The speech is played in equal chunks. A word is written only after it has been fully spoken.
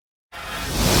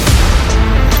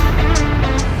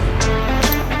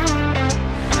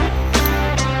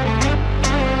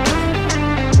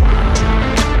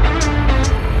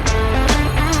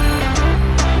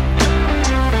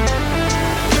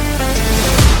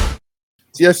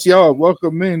Yes, y'all.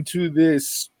 Welcome into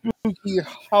this spooky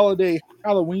holiday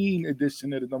Halloween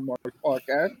edition of the Number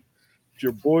Podcast. It's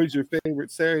your boys, your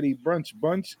favorite Saturday brunch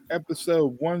bunch,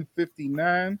 episode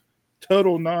 159,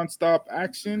 total nonstop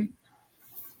action.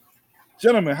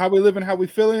 Gentlemen, how we living? How we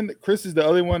feeling? Chris is the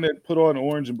only one that put on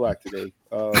orange and black today.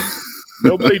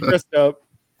 Nobody dressed up.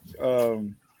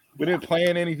 We didn't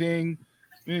plan anything.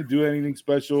 We didn't do anything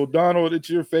special. Donald, it's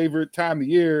your favorite time of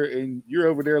year, and you're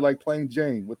over there like playing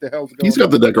Jane. What the hell's going on? He's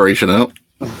got the decoration out.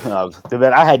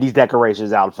 I had these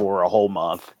decorations out for a whole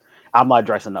month. I'm not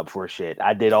dressing up for shit.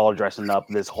 I did all dressing up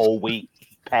this whole week,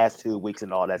 past 2 weeks,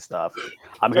 and all that stuff.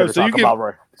 I'm here to talk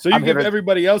about. So you give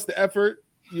everybody else the effort.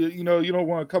 You know, you don't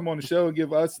want to come on the show and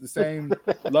give us the same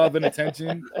love and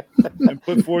attention and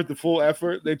put forth the full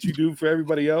effort that you do for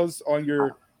everybody else on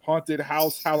your haunted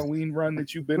house Halloween run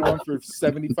that you've been on for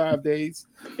 75 days.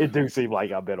 It do seem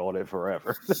like I've been on it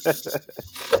forever.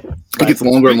 It gets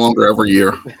longer and longer every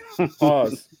year.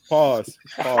 Pause. I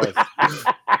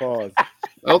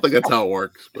don't think that's how it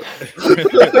works. But.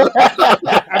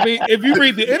 I mean, if you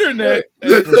read the internet,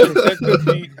 that could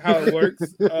be how it works.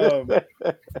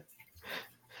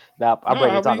 Now, I'm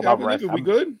ready to talk about wrestling. We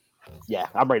good? Yeah,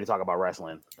 I'm ready to talk about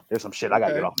wrestling. There's some shit I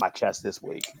gotta get off my chest this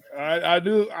week. I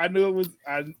knew it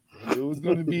was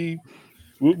going to be.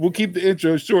 We'll keep the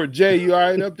intro short. Jay, you all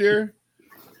right up there?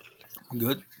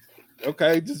 Good.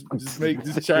 Okay, just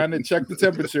trying to check the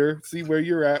temperature, see where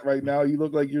you're at right now. You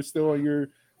look like you're still on your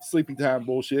sleepy time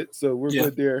bullshit, so we're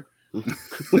good there. Give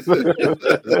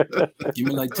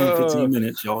me like 10, 15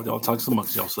 minutes, y'all. Y'all talk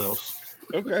amongst yourselves.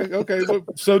 Okay. Well,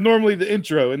 so normally the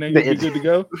intro, and then you'll be good to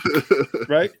go,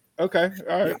 right? Okay,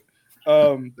 all right.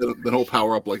 Then he'll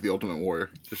power up like the Ultimate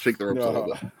Warrior. Just shake the ropes a little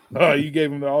bit. Oh, you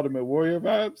gave him the Ultimate Warrior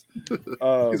vibes?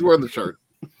 He's wearing the shirt.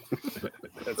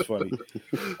 That's funny.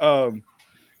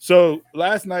 So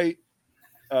last night,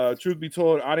 truth be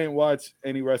told, I didn't watch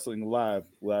any wrestling live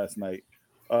last night.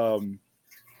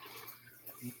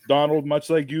 Donald, much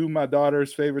like you, my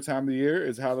daughter's favorite time of the year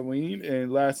is Halloween,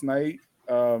 and last night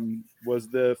was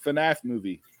the FNAF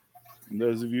movie. And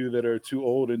those of you that are too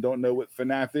old and don't know what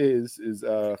FNAF is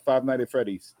Five Nights at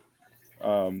Freddy's.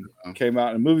 Came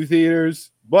out in movie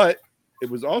theaters, but it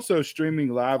was also streaming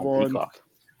live on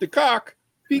Peacock.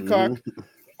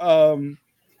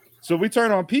 So we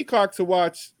turned on Peacock to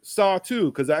watch Saw 2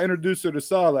 because I introduced her to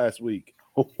Saw last week.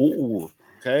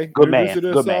 Okay, good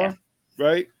man.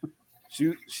 Right?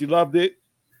 She loved it.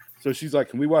 So she's like,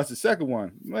 "Can we watch the second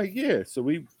one?" I'm like, "Yeah." So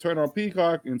we turned on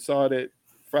Peacock and saw that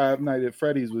Five Nights at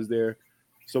Freddy's was there.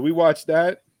 So we watched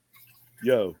that.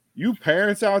 Yo, you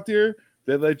parents out there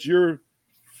that let your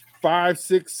 5,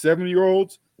 6,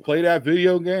 7-year-olds play that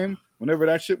video game whenever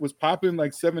that shit was popping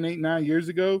like 7, 8, 9 years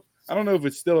ago. I don't know if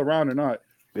it's still around or not.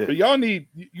 Yeah. But y'all need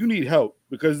help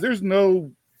because there's no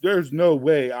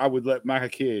way I would let my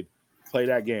kid play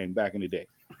that game back in the day.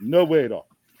 No way at all.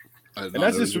 And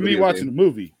that's just for me watching the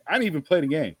movie. I didn't even play the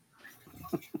game.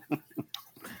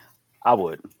 I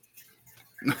would.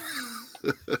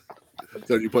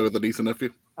 So you play with a niece and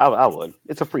nephew? I would.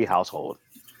 It's a free household.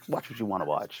 Watch what you want to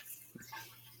watch.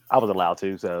 I was allowed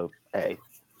to, so hey.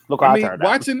 Look, I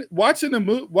mean, watching a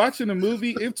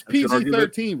movie, it's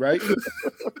PG-13, right?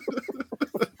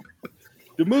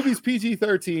 The movie's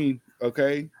PG-13,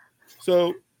 okay?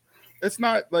 So it's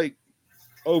not like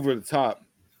over the top,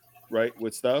 right,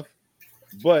 with stuff.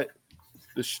 But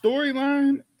the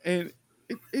storyline and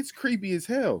it's creepy as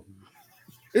hell.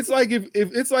 It's like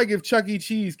if Chuck E.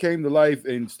 Cheese came to life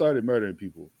and started murdering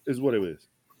people, is what it is.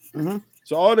 Mm-hmm.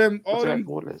 So all them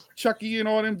Chucky and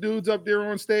all them dudes up there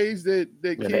on stage that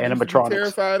kids are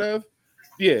terrified of,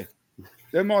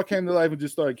 them all came to life and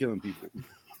just started killing people.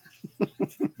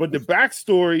 But the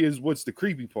backstory is what's the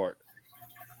creepy part,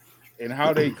 and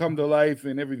how they come to life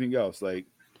and everything else. Like,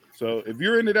 so if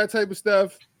you're into that type of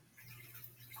stuff,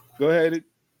 go ahead,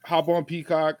 hop on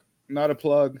Peacock. Not a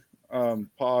plug.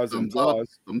 Pause and pause. Up,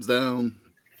 thumbs down,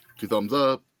 2 thumbs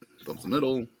up, thumbs in the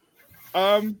middle.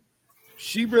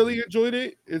 She really enjoyed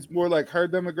it. It's more like her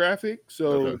demographic.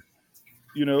 So,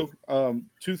 2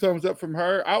 thumbs up from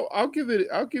her. I'll give it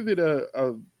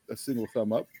a single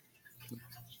thumb up.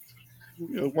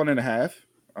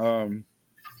 1.5.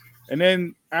 And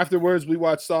then afterwards we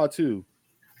watched Saw 2.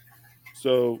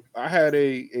 So I had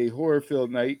a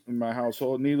horror-filled night in my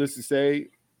household. Needless to say,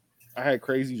 I had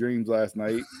crazy dreams last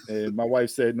night, and my wife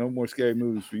said, "No more scary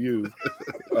movies for you."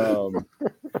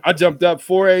 I jumped up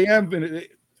 4 a.m. and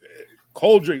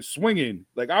cold drink swinging.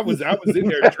 Like I was in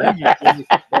there drinking.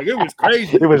 Like it was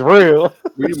crazy. It was real.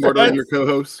 Were you murdering your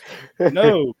co-host?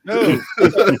 No.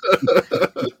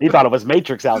 He thought it was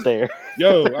Matrix out there.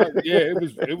 Yo, it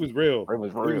was real. It was real. It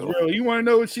was real. You want to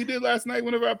know what she did last night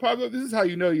whenever I popped up? This is how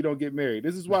you know you don't get married.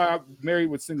 This is why I'm married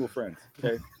with single friends.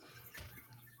 Okay.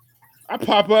 I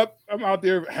pop up, I'm out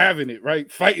there having it, right?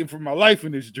 Fighting for my life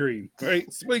in this dream, right?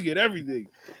 Swinging everything.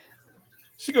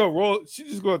 She's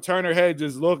just gonna turn her head,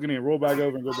 just looking and roll back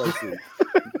over and go back to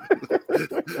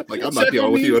sleep. Like, I'm not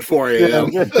dealing with you at 4 a.m.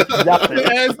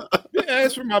 Didn't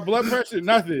ask for my blood pressure,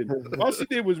 nothing. All she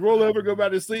did was roll over, go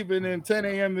back to sleep, and then 10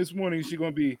 a.m. this morning, she's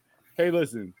gonna be, hey,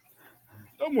 listen,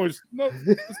 let's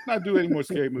not do any more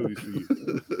scary movies for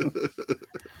you.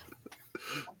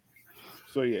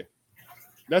 So yeah.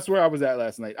 That's where I was at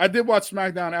last night. I did watch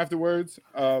SmackDown afterwards.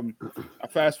 I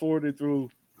fast forwarded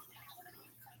through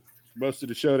most of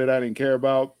the show that I didn't care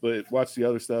about, but watched the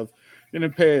other stuff.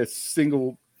 Didn't pay a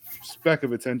single speck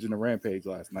of attention to Rampage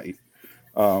last night,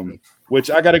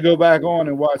 which I got to go back on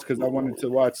and watch because I wanted to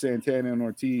watch Santana and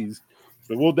Ortiz.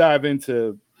 But we'll dive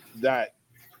into that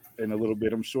in a little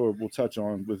bit. I'm sure we'll touch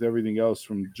on with everything else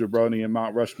from Jabroni and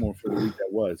Mount Rushmore for the week that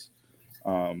was.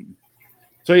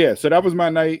 So that was my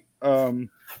night.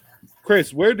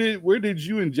 Chris, where did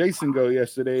you and Jason go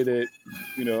yesterday that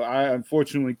I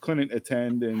unfortunately couldn't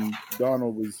attend, and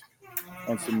Donald was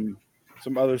on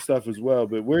some other stuff as well,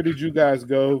 but where did you guys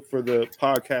go for the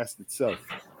podcast itself?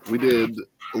 We did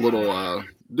a little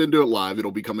didn't do it live.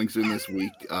 It'll be coming soon this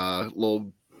week.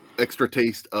 Little extra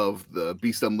taste of the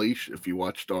Beast Unleashed if you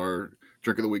watched our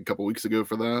Drink of the Week a couple weeks ago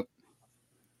for that.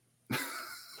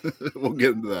 We'll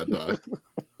get into that, Doc.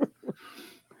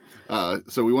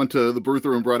 So we went to the Brew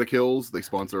Through in Braddock Hills. They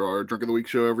sponsor our Drink of the Week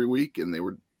show every week, and they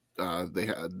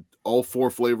had all 4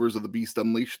 flavors of the Beast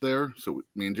Unleashed there. So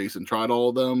me and Jason tried all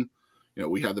of them.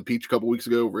 We had the peach a couple weeks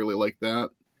ago. Really liked that.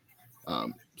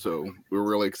 So we were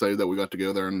really excited that we got to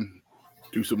go there and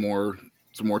do some more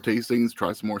tastings,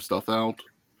 try some more stuff out.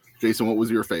 Jason, what was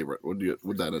your favorite? What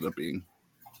that end up being?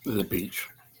 The peach.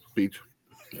 Peach.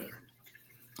 Yeah.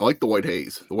 I like the white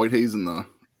haze. The white haze and I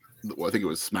think it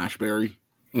was Smash Berry.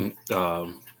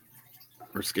 Or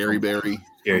Scary Berry.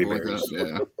 Scary berries. Like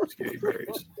yeah. Scary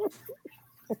berries.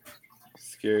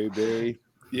 Scary Berry.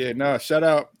 Yeah, no, shout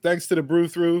out. Thanks to the Brew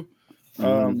Through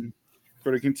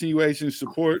for the continuation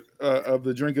support of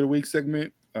the Drink of the Week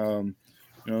segment.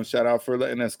 Shout out for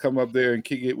letting us come up there and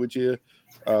kick it with you.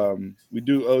 We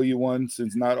do owe you one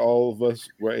since not all of us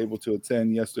were able to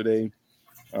attend yesterday.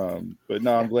 But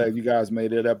no, I'm glad you guys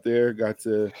made it up there. Got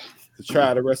to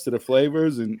try the rest of the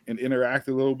flavors and interact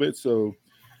a little bit. So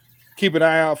keep an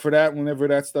eye out for that whenever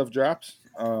that stuff drops.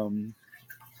 All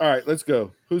right, let's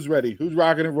go. Who's ready? Who's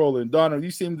rocking and rolling? Donald,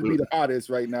 you seem to be the hottest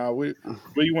right now. Where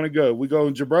you want to go? We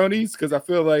going Jabronis? Because I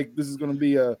feel like this is going to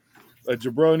be a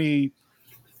Jabroni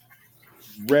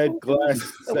red glass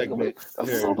segment.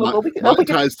 Mine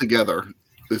ties together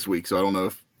this week, so I don't know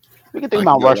if we can think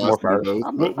Mount Rushmore first.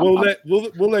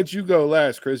 We'll let you go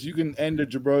last, Chris. You can end the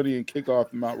Jabroni and kick off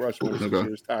the Mount Rushmore since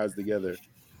yours ties together.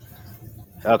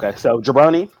 Okay, so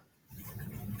Jabroni.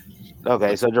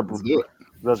 Okay, so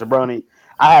Jabroni.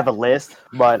 I have a list,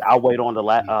 but I'll wait on the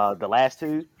last two.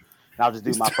 And I'll just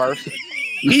do my first.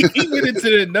 He went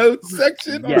into the notes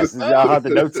section. Yes,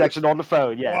 the notes section on the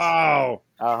phone. Yes.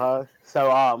 Wow.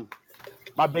 So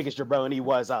my biggest jabroni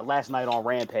was last night on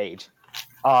Rampage.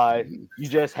 You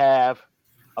just have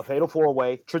a fatal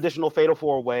 4-way, traditional fatal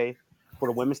 4-way for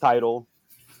the women's title,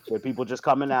 with people just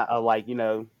coming out like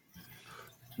to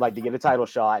get a title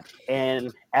shot,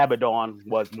 and Abaddon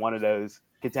was one of those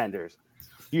contenders.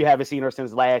 You haven't seen her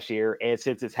since last year, and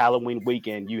since it's Halloween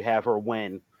weekend, you have her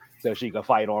win so she can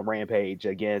fight on Rampage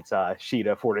against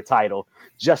Sheeta for the title,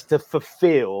 just to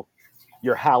fulfill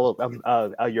your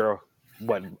your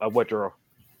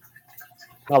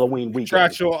Halloween weekend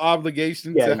contractual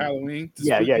obligation to Halloween.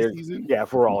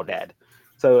 For all that.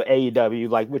 So AEW,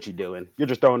 like, what you doing? You're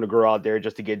just throwing the girl out there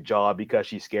just to get a job because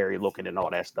she's scary looking and all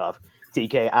that stuff.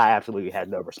 TK, I absolutely had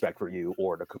no respect for you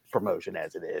or the promotion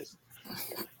as it is.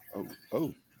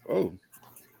 Oh.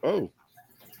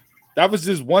 That was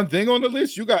just one thing on the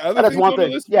list. You got other things on the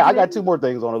list? Yeah, I got 2 more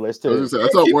things on the list too.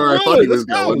 That's not where I thought he was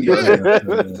going.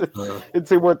 And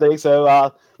 2 more things.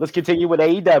 So let's continue with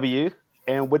AEW.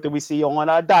 And what did we see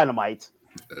on Dynamite?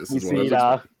 We see,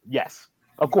 yes,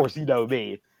 of course, you know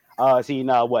me. Seeing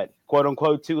quote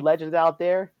unquote 2 legends out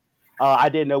there. I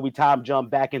didn't know we time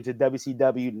jumped back into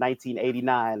WCW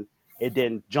 1989. It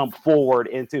then jump forward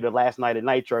into the last night of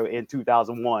Nitro in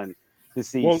 2001 to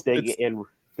see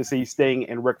Sting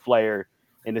and Ric Flair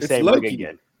in the same ring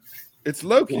again. It's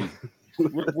Loki.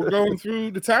 We're going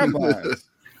through the timelines.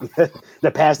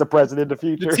 The past, the present, and the The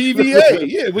future. TVA,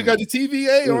 yeah, we got the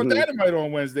TVA on Dynamite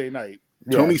on Wednesday night.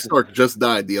 Tony Stark just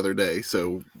died the other day,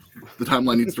 so the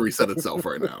timeline needs to reset itself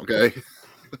right now. Okay.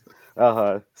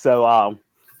 So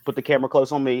put the camera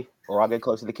close on me, or I'll get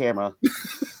close to the camera.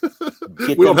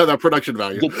 We don't have that production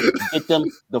value. Get them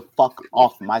the fuck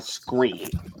off my screen.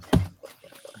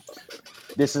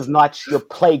 This is not your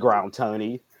playground,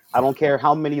 Tony. I don't care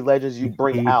how many legends you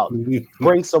bring out.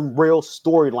 Bring some real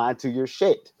storyline to your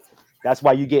shit. That's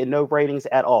why you get no ratings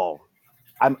at all.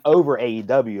 I'm over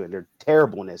AEW and their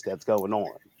terribleness that's going on.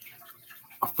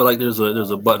 I feel like there's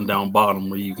a button down bottom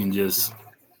where you can just.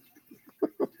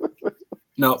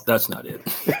 No, that's not it.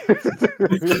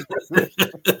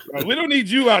 We don't need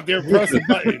you out there pressing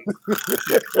buttons.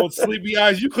 Old sleepy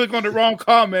eyes, you click on the wrong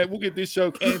comment, we'll get this show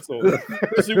canceled.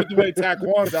 Especially with the way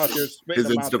Taquan's out there. His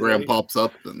Instagram pops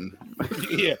up and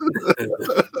yeah.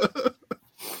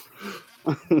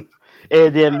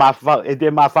 and then my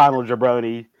final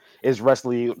jabroni is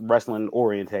wrestling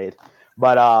oriented.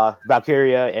 But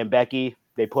Valkyria and Becky,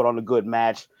 they put on a good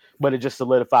match. But it just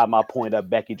solidified my point of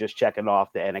Becky just checking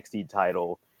off the NXT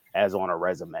title as on a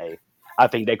resume. I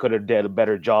think they could have done a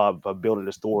better job of building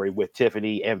the story with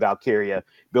Tiffany and Valkyria,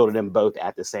 building them both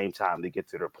at the same time to get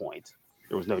to their point.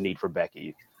 There was no need for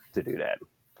Becky to do that.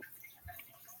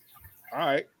 All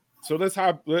right. So let's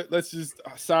just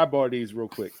sidebar these real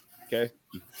quick, okay?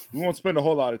 We won't spend a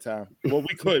whole lot of time. Well,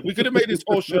 we could have made this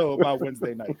whole show about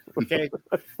Wednesday night, okay?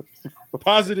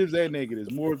 Positives and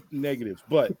negatives, more negatives,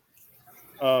 but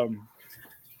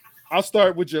I'll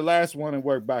start with your last one and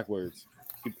work backwards.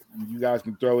 You guys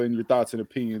can throw in your thoughts and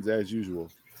opinions as usual.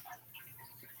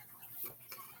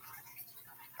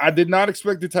 I did not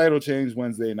expect the title change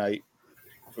Wednesday night.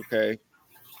 Okay.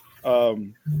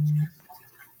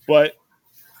 But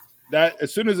that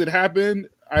as soon as it happened,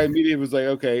 I immediately was like,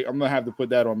 okay, I'm gonna have to put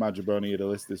that on my jabroni of the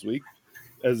list this week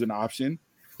as an option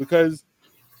because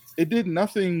it did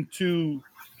nothing to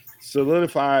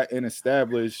solidify and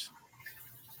establish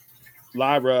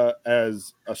Lyra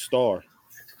as a star,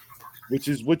 which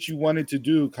is what you wanted to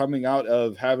do coming out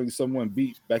of having someone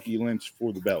beat Becky Lynch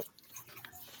for the belt.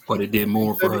 But it did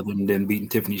more for her than beating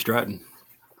Tiffany Stratton.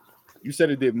 You said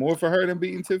it did more for her than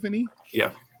beating Tiffany?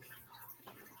 Yeah.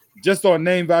 Just on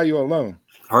name value alone.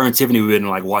 Her and Tiffany would have been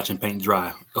like watching paint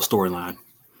dry, a storyline.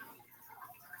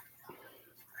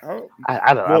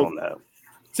 I don't know.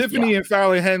 Tiffany and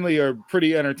Fallon Henley are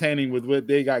pretty entertaining with what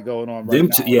they got going on right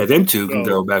now. Them two can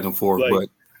go back and forth, like, but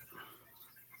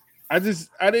I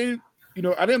didn't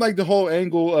like the whole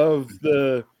angle of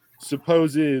the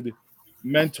supposed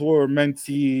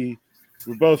mentor-mentee.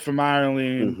 We're both from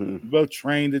Ireland, both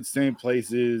trained at the same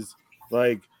places,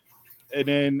 like, and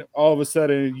then all of a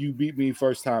sudden you beat me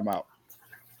first time out.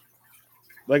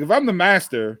 Like, if I'm the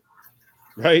master,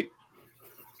 right?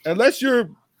 Unless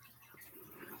you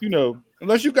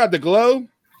got the glow,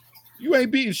 you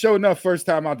ain't beating Show Enough first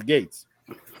time out the gates,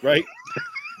 right?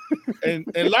 and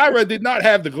Lyra did not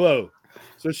have the glow,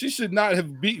 so she should not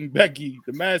have beaten Becky,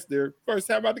 the master, first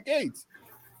time out the gates.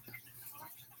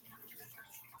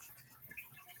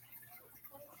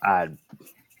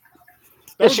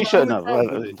 She shouldn't have.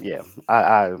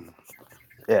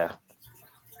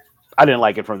 I didn't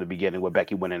like it from the beginning with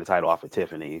Becky winning the title off of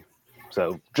Tiffany.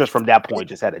 So just from that point,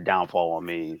 just had a downfall on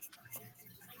me.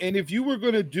 And if you were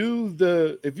gonna do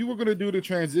the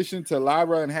transition to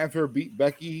Lyra and have her beat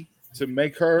Becky to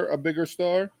make her a bigger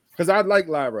star, because I like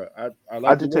Lyra, I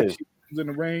like the way she comes in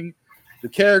the ring. The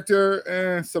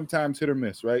character, sometimes hit or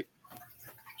miss, right?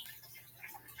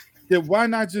 Then why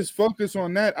not just focus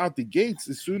on that out the gates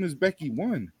as soon as Becky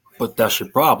won? But that's your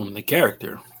problem, the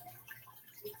character.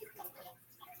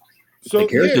 So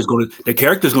the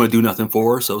character's going to do nothing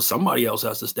for her, so somebody else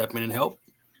has to step in and help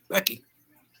Becky.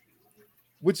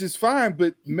 Which is fine,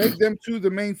 but make them two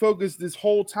the main focus this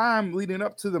whole time leading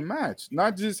up to the match.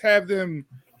 Not just have them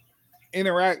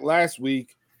interact last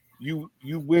week. You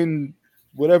win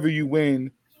whatever you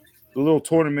win, the little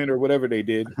tournament or whatever they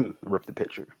did. Rip the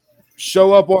picture.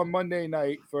 Show up on Monday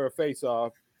night for a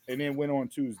face-off and then win on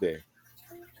Tuesday.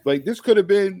 Like, this could have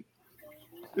been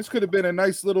a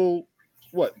nice little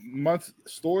month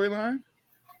storyline.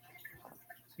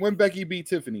 When Becky beat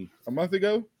Tiffany? A month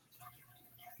ago?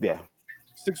 Yeah.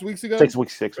 6 weeks ago? 6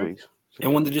 weeks. 6 weeks.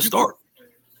 And when did it start?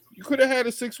 You could have had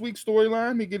a 6-week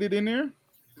storyline to get it in there.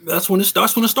 That's when it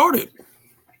started.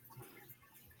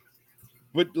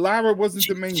 But Lyra wasn't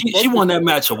the main. She won that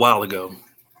match a while ago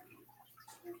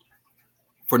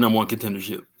for number one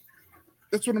contendership.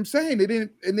 That's what I'm saying. They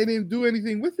didn't do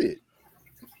anything with it.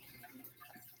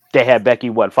 They had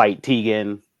Becky fight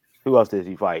Tegan. Who else did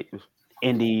he fight?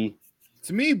 Indy.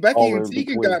 To me, Becky All and in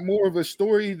Tegan between. got more of a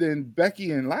story than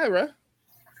Becky and Lyra.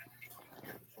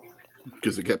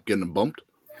 Because it kept getting bumped.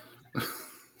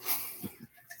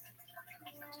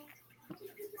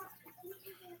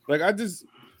 Like,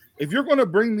 if you're going to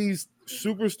bring these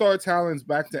superstar talents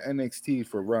back to NXT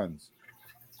for runs,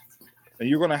 and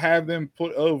you're going to have them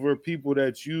put over people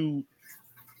that you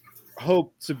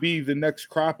hope to be the next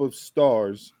crop of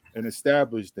stars and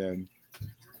establish them,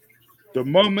 the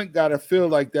moment got to feel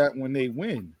like that when they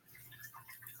win.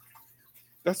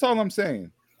 That's all I'm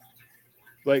saying.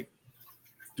 Like,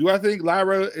 do I think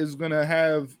Lyra is going to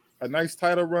have a nice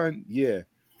title run? Yeah.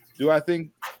 Do I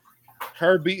think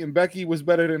her beating Becky was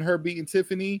better than her beating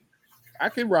Tiffany? I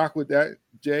can rock with that,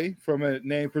 Jay, from a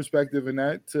name perspective and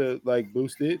that to like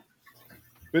boost it.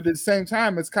 But at the same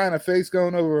time, it's kind of face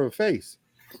going over a face.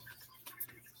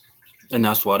 And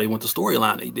that's why they went the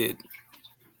storyline they did.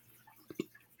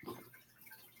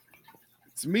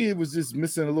 To me, it was just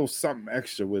missing a little something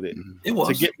extra with it. It was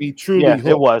to get me truly Yeah, hooked.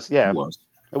 it was. Yeah, It was.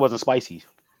 it wasn't spicy.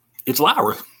 It's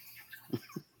Lyra.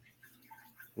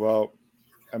 Well,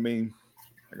 I mean,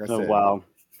 like I Oh, said, wow.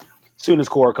 Soon as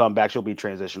Cora come back, she'll be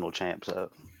transitional champ. So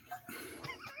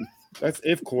that's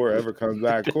if Cora ever comes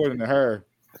back. According to her,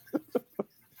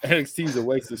 NXT is a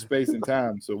waste of space and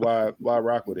time. So why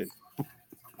rock with it?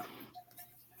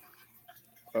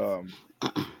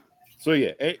 So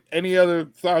yeah, any other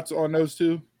thoughts on those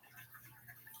two?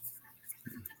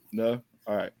 No?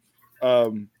 All right.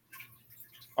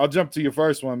 I'll jump to your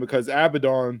first one because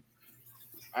Abaddon,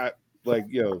 what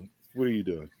are you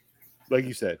doing? Like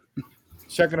you said,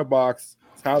 checking a box.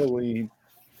 It's Halloween.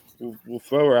 We'll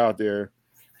throw her out there.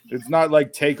 It's not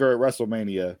like take her at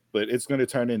WrestleMania, but it's going to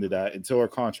turn into that until her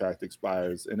contract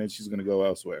expires, and then she's going to go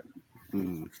elsewhere.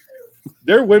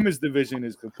 Their women's division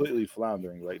is completely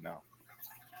floundering right now.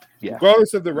 yeah,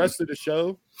 Regardless of the rest of the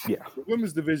show, yeah. the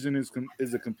women's division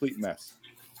is a complete mess.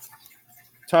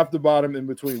 Top to bottom in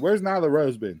between. Where's Nyla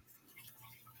Rose been?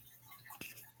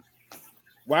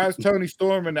 Why is Tony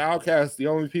Storm and the Outcast the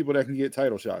only people that can get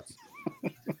title shots?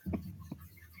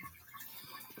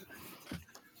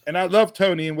 And I love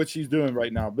Tony and what she's doing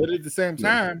right now. But at the same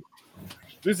time,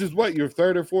 this is what, your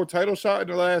third or fourth title shot in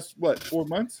the last, 4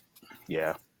 months?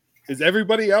 Yeah. Is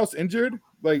everybody else injured?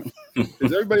 Like,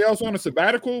 is everybody else on a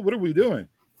sabbatical? What are we doing?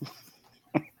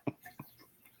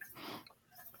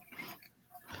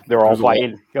 They're all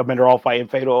fighting. I mean, they're all fighting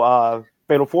fatal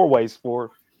four ways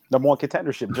for number one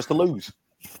contendership just to lose.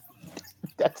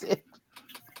 That's it.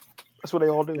 That's what they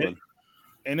all doing.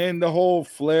 And then the whole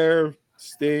Flair,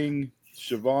 Sting,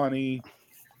 Shivani.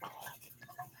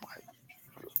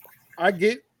 I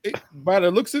get it. By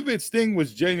the looks of it, Sting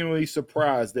was genuinely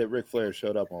surprised that Ric Flair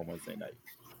showed up on Wednesday night.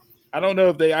 I don't know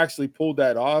if they actually pulled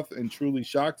that off and truly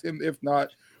shocked him. If not,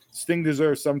 Sting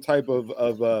deserves some type of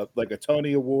like a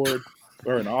Tony Award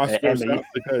or an Oscar or something,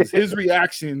 because his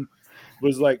reaction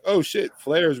was like, oh shit,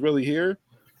 Flair's really here.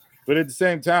 But at the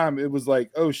same time, it was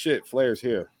like, oh shit, Flair's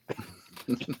here.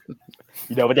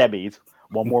 You know what that means?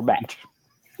 One more match.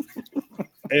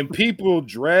 And people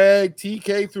drag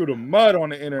TK through the mud on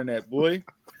the internet, boy.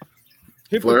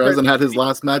 Flair hasn't had his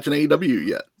last match in AEW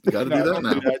yet. You got to do that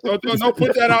now. Don't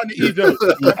put that out in the ego.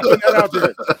 Not putting that out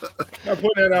there. Not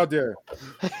putting that out there.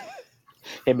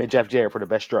 Him and Jeff Jarrett for the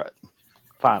best strut.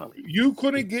 Finally. You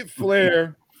couldn't get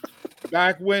Flair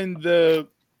back when the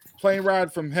Plane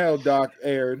Ride from Hell doc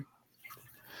aired.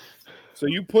 So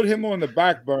you put him on the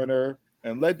back burner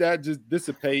and let that just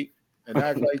dissipate and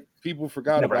act like people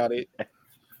forgot about it.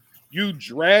 You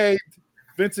dragged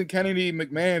Vincent Kennedy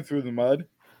McMahon through the mud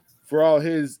for all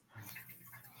his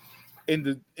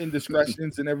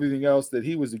indiscretions and everything else that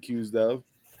he was accused of.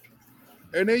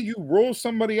 And then you roll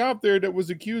somebody out there that was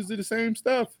accused of the same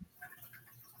stuff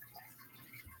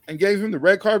and gave him the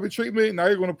red carpet treatment. Now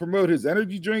you're going to promote his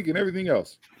energy drink and everything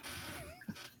else.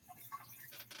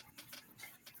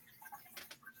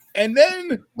 And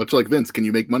then, much like Vince, can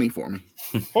you make money for me?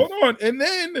 Hold on. And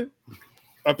then,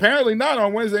 apparently not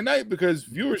on Wednesday night because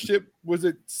viewership was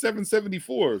at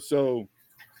 774. So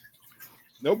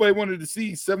nobody wanted to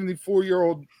see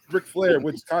 74-year-old Ric Flair,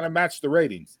 which kind of matched the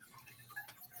ratings.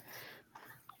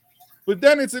 But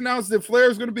then it's announced that Flair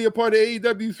is going to be a part of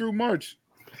AEW through March.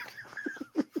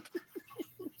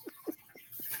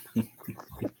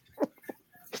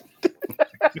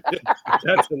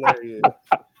 That's hilarious.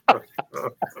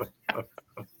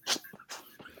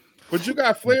 But you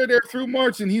got Flair there through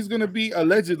March, and he's going to be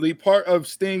allegedly part of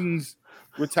Sting's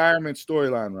retirement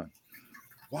storyline run.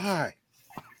 Why?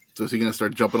 So is he going to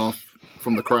start jumping off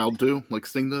from the crowd too, like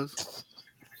Sting does?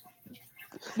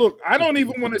 Look, I don't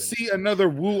even want to see another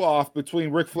woo off between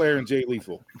Ric Flair and Jay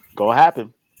Lethal. Go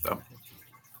happen. So.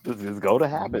 This is going to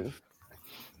happen.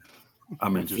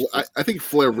 I'm interested. I think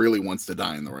Flair really wants to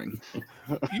die in the ring.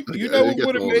 You know what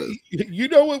would have made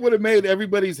what would have made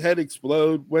everybody's head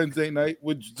explode Wednesday night,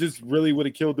 which just really would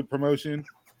have killed the promotion.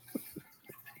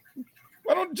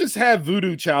 Why don't just have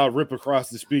Voodoo Child rip across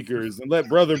the speakers and let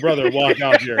brother walk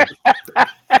out there?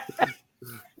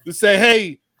 To say,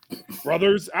 hey,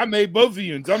 brothers, I made both of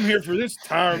you, and I'm here for this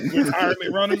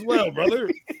retirement run as well, brother.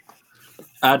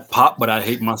 I'd pop, but I'd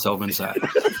hate myself inside.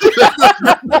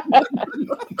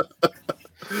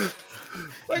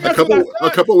 Like, a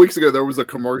couple weeks ago, there was a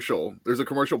commercial. There's a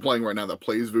commercial playing right now that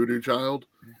plays Voodoo Child,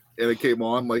 and it came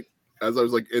on like as I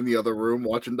was like in the other room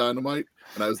watching Dynamite,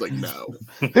 and I was like, no.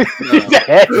 And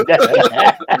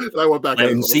I went back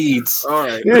and seeds. All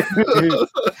right.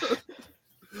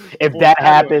 If that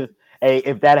happens,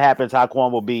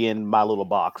 Taquan will be in my little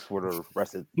box for the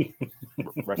rest of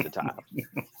time.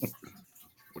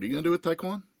 What are you gonna do with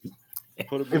Taquan?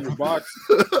 Put him in the box.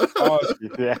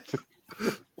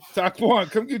 Taquan,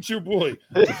 come get your boy.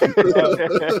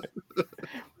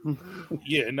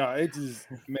 Yeah, no, it just,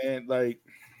 man, like,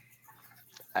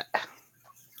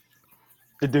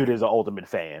 the dude is an ultimate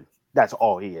fan. That's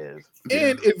all he is.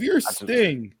 And if you're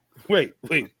Sting, wait,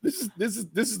 this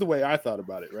is the way I thought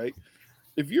about it, right?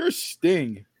 If you're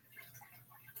Sting,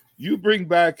 you bring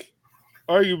back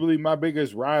arguably my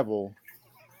biggest rival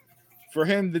for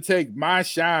him to take my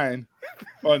shine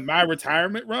on my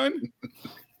retirement run.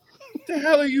 What the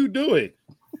hell are you doing?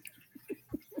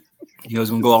 He was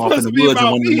gonna go off in the woods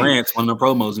and one of the rants, one of the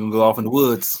promos gonna go off in the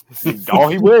woods. Oh,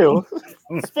 he will.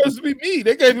 It's supposed to be me.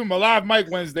 They gave him a live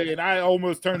mic Wednesday, and I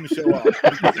almost turned the show off. I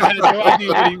had no idea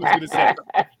what he was going to say.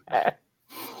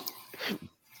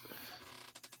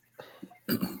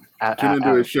 Tune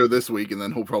into his show this week, and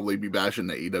then he'll probably be bashing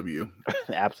the AEW.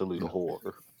 Absolute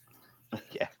horror.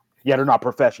 Yeah, they're not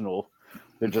professional.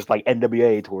 They're just like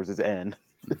NWA towards its end.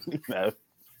 You know?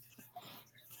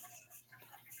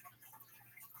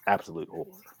 Absolute horror.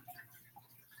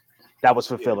 That was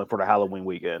fulfilling for the Halloween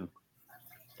weekend.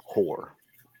 Horror.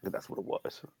 That's what it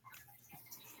was.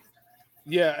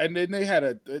 Yeah, and then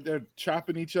they're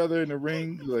chopping each other in the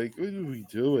ring. Like, what are we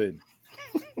doing?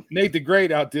 Nate the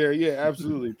Great out there. Yeah,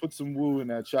 absolutely. Put some woo in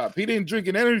that chop. He didn't drink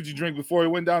an energy drink before he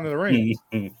went down to the ring.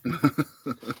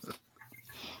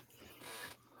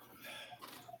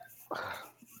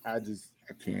 I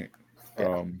can't.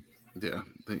 Yeah.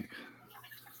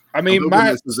 I mean,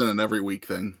 this isn't an every week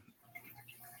thing.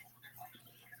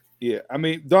 Yeah, I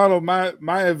mean, Donald, my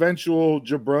eventual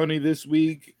jabroni this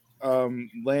week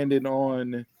landed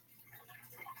on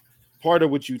part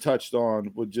of what you touched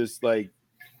on, with just like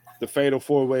the fatal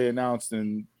 4-way announced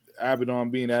and Abaddon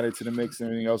being added to the mix and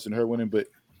everything else and her winning. But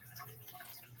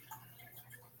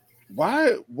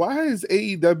why is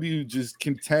AEW just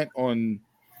content on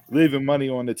leaving money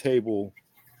on the table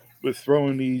with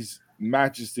throwing these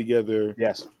matches together?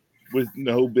 Yes, with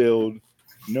no build,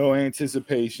 no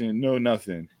anticipation, no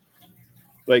nothing.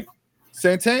 Like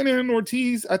Santana and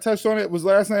Ortiz, I touched on it, was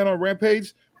last night on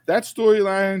Rampage. That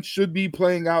storyline should be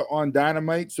playing out on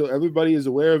Dynamite so everybody is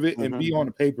aware of it and be on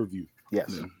a pay-per-view.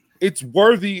 Yes. Yeah. It's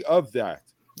worthy of that.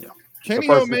 Yeah. Kenny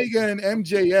Omega and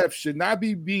MJF should not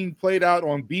be being played out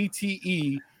on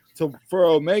BTE for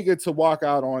Omega to walk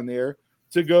out on there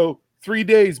to go 3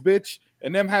 days, bitch,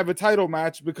 and them have a title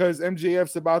match because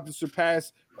MJF's about to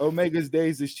surpass Omega's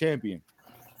days as champion.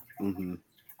 Mm-hmm.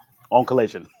 On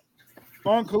Collision.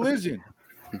 The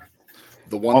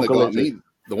one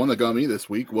that got me this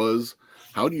week was,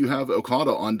 how do you have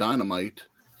Okada on Dynamite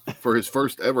for his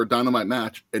first ever Dynamite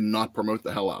match and not promote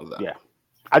the hell out of that? Yeah,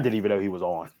 I didn't even know he was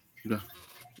on. Yeah.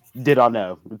 Did I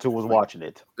know until I was watching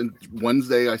it? And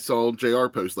Wednesday I saw JR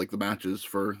post like the matches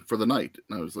for the night,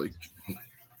 and I was like,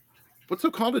 what's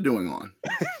Okada doing on?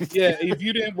 Yeah, if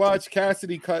you didn't watch,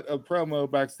 Cassidy cut a promo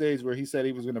backstage where he said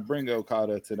he was going to bring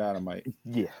Okada to Dynamite.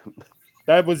 Yeah.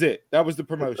 That was it. That was the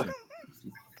promotion.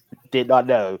 Did not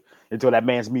know until that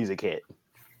man's music hit.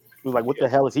 It was like, what the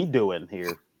hell is he doing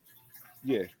here?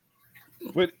 Yeah.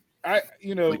 But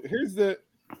here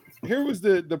was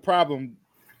the problem,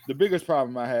 the biggest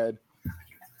problem I had.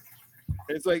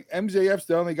 It's like MJF's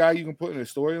the only guy you can put in a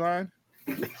storyline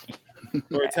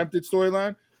or attempted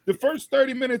storyline. The first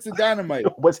 30 minutes of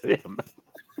Dynamite was him.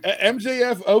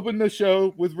 MJF opened the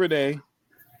show with Renee.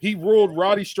 He ruled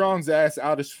Roddy Strong's ass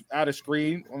out of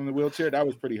screen on the wheelchair. That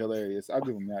was pretty hilarious. I'll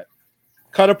give him that.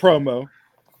 Cut a promo.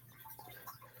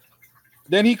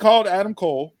 Then he called Adam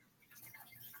Cole.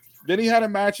 Then he had a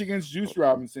match against Juice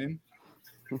Robinson.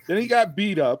 Then he got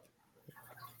beat up.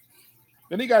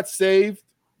 Then he got saved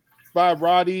by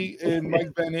Roddy and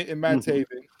Mike Bennett and Matt Taven.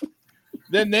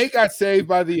 Then they got saved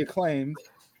by the Acclaimed.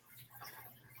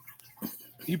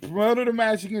 He promoted a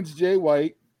match against Jay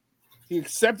White. He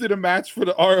accepted a match for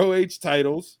the ROH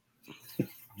titles.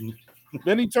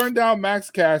 Then he turned down Max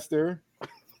Caster.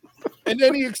 And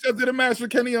then he accepted a match for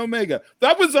Kenny Omega.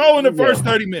 That was all in the first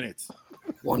 30 minutes.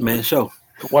 One man show.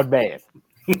 One man.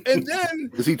 And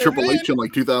then is he Triple H in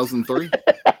like 2003?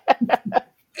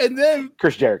 And then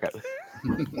Chris Jericho.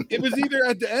 It was either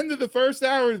at the end of the first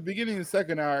hour or the beginning of the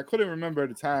second hour. I couldn't remember at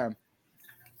the time.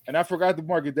 And I forgot to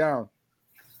mark it down.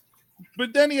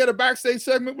 But then he had a backstage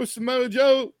segment with Samoa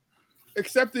Joe,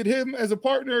 accepted him as a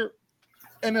partner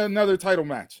in another title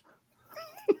match.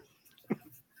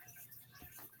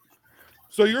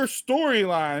 So your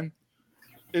storyline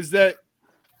is that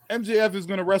MJF is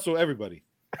going to wrestle everybody.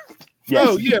 Yes.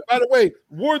 Oh, yeah. By the way,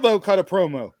 Wardlow cut a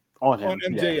promo on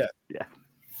MJF. Yeah.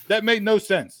 That made no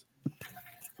sense.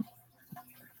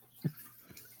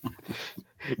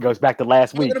 It goes back to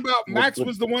last week. Talking about Max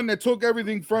was the one that took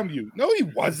everything from you. No, he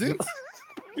wasn't.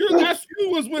 Your last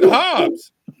feud was with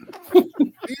Hobbs.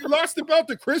 You lost the belt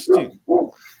to Christian.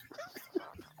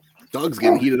 Dog's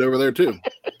getting heated over there too.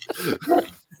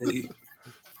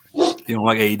 You don't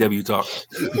like AEW talk.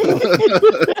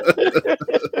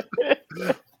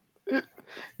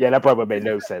 Yeah, that probably made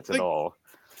no sense at all.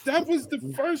 That was the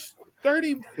first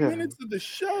 30 minutes of the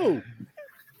show.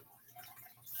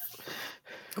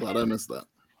 Glad I missed that.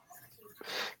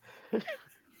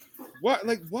 What?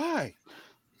 Like, why?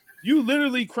 You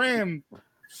literally crammed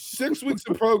 6 weeks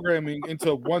of programming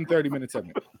into one 30-minute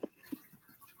segment.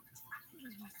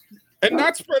 And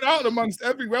not spread out amongst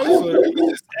every wrestler. It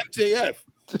was just MJF.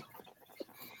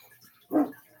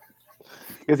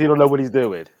 Because he don't know what he's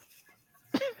doing.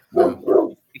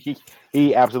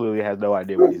 He absolutely has no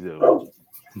idea what he's doing.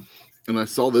 And I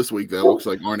saw this week that looks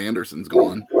like Arn Anderson's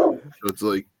gone. So it's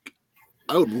like,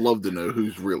 I would love to know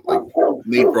who's real. Like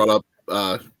Nate brought up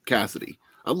Cassidy.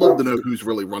 I'd love to know who's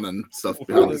really running stuff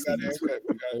behind the scenes.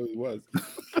 Who he was.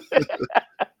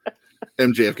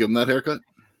 MJF give him that haircut?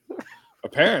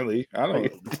 Apparently, I don't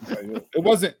know.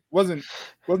 It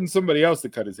wasn't somebody else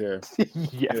that cut his hair.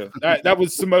 Yeah. That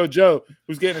was Samoa Joe,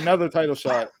 who's getting another title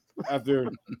shot after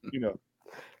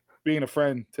being a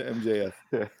friend to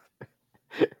MJF.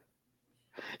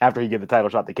 After he gave the title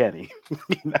shot to Kenny.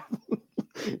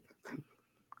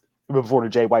 Before the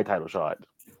Jay White title shot.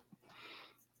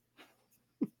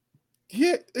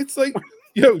 Yeah, it's like,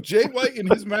 Jay White in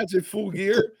his match at Full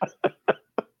Gear.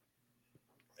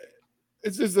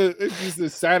 It's just a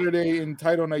Saturday in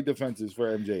title night defenses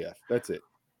for MJF. That's it.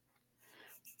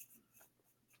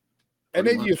 And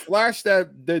then you flash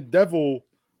the devil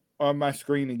on my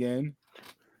screen again.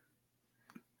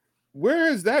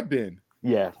 Where has that been?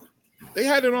 Yeah. They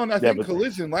had it on, I think,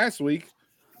 Collision last week,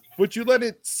 but you let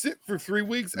it sit for 3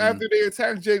 weeks after they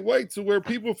attacked Jay White to where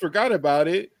people forgot about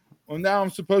it. Well, now I'm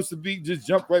supposed to just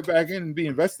jump right back in and be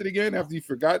invested again after you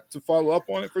forgot to follow up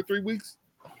on it for 3 weeks?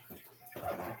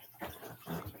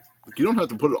 You don't have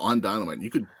to put it on Dynamite. You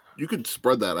could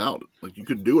spread that out. Like you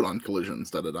could do it on Collision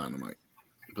instead of Dynamite.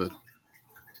 But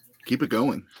keep it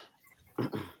going.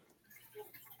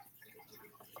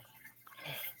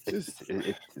 The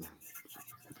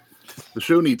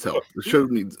show needs help.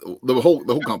 The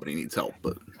whole company needs help.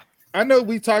 But I know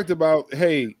we talked about,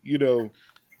 hey,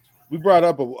 we brought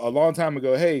up a long time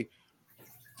ago, hey,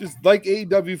 just like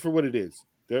AEW for what it is.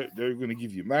 They're going to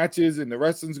give you matches, and the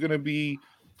wrestling's going to be,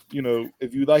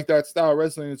 if you like that style of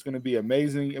wrestling, it's going to be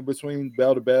amazing in between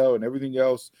bell to bell and everything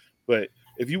else. But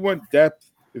if you want depth,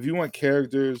 if you want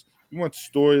characters, you want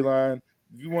storyline,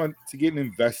 if you want to get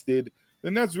invested,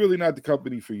 then that's really not the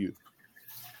company for you.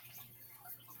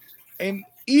 And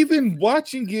even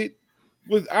watching it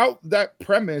without that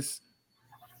premise,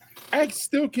 I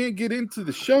still can't get into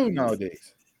the show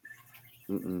nowadays.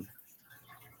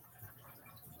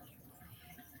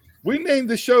 We named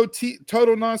the show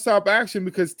Total Nonstop Action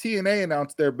because TNA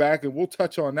announced they're back, and we'll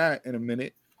touch on that in a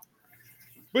minute.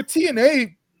 But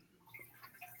TNA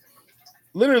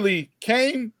literally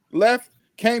came, left,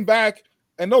 came back,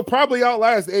 and they'll probably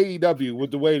outlast AEW with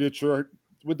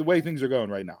the way things are going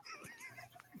right now.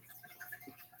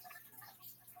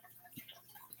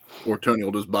 Or Tony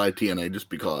will just buy TNA just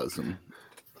because. And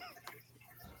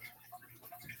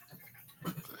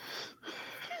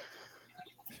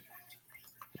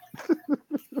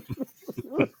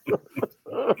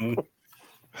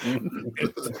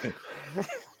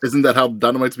isn't that how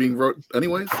Dynamite's being wrote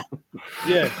anyways?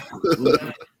 Yeah.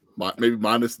 Maybe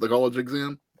minus the college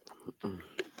exam.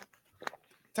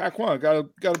 Taekwon,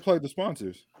 gotta play the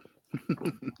sponsors.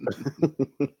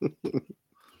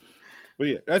 But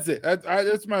yeah, that's it.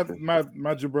 That's my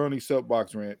jabroni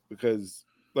soapbox rant, because,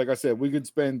 like I said, we could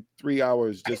spend 3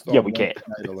 hours just on we can't.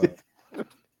 night alone.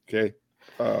 Okay,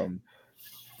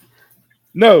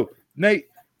 No, Nate,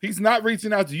 he's not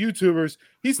reaching out to YouTubers.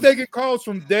 He's taking calls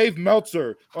from Dave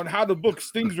Meltzer on how to book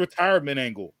Sting's retirement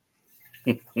angle.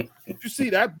 Did you see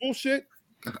that bullshit?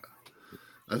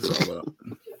 That's all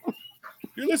that.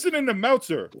 You're listening to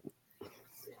Meltzer,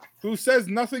 who says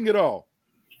nothing at all.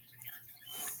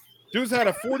 Dude's had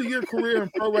a 40-year career in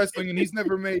pro wrestling, and he's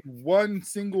never made one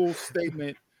single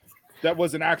statement that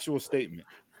was an actual statement.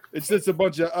 It's just a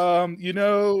bunch of,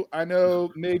 I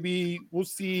know, maybe, we'll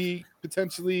see,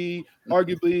 potentially,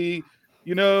 arguably,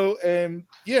 and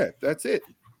yeah, that's it.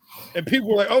 And people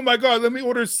were like, oh my God, let me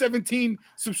order 17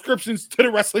 subscriptions to the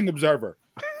Wrestling Observer.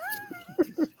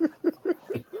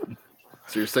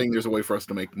 So you're saying there's a way for us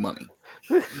to make money?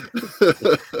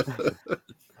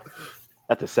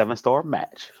 At the 7-star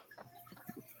match.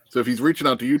 So if he's reaching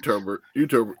out to YouTubers,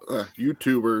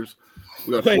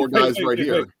 we got four guys right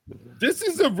here. This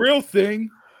is a real thing.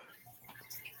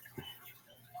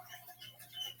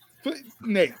 But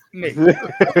Nate, I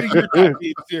think you're not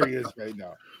being serious right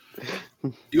now.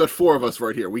 You got four of us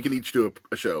right here. We can each do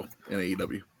a show in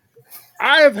AEW.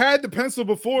 I have had the pencil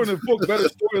before and have booked better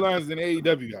storylines than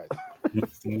AEW guys.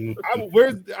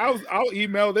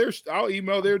 I'll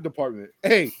email their department.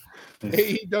 Hey,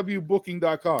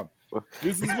 AEWbooking.com.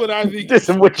 This is what I think. This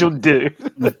is what you'll do.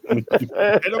 And I'm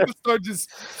gonna start just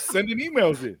sending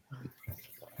emails in.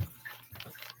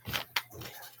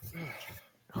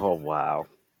 Oh wow.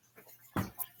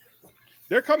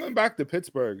 They're coming back to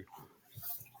Pittsburgh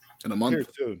In a month. here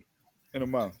soon. In a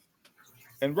month.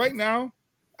 And right now,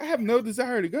 I have no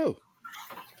desire to go.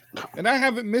 And I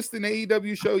haven't missed an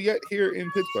AEW show yet here in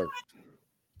Pittsburgh.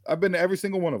 I've been to every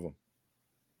single one of them.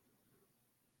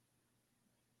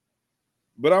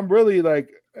 But I'm really like,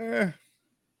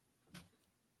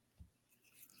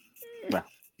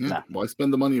 Nah. Why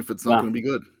spend the money if it's not going to be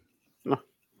good?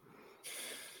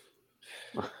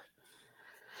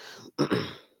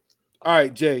 All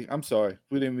right, Jay, I'm sorry.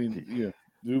 We didn't mean,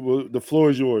 the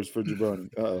floor is yours for Jabroni.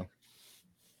 Uh-oh.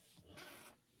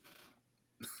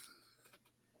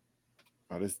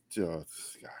 Oh, this guy.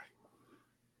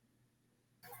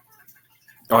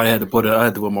 Oh, I had to put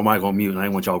my mic on mute, and I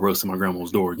didn't want y'all roasting my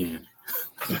grandma's door again.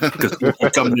 Because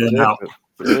coming in and out.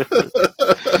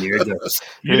 Here it goes.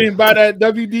 You didn't buy that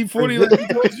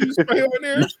WD-40 like you spray on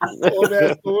there on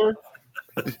that door?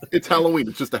 It's Halloween.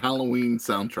 It's just a Halloween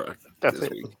soundtrack. That's this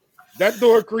it. week. That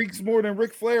door creaks more than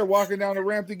Ric Flair walking down the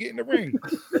ramp to get in the ring.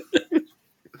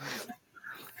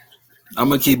 I'm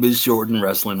gonna keep it short and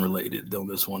wrestling related on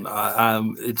this one.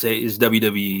 It's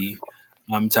WWE.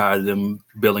 I'm tired of them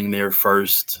billing their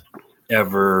first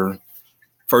ever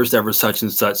such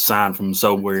and such sign from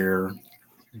somewhere.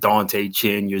 Dante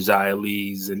Chen, Uzziah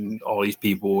Lees, and all these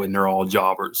people, and they're all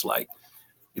jobbers. Like,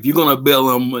 if you're gonna bill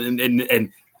them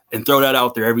and throw that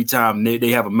out there every time they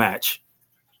have a match,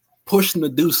 push them to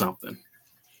do something.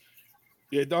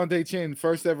 Yeah, Dante Chen,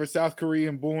 first ever South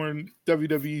Korean born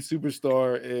WWE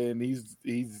superstar, and he's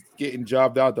getting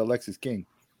jobbed out to Alexis King.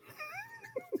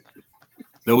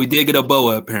 Though we did get a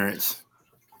boa appearance.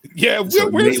 Yeah, So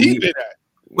where's he been at?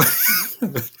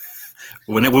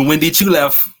 When Wendy Chu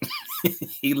left,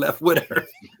 he left with her.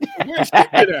 Where's she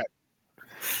been at?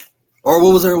 Or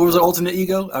what was her alternate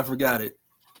ego? I forgot it.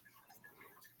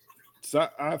 So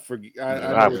I forget.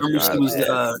 I remember she was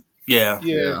Yeah.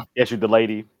 Yeah, she's the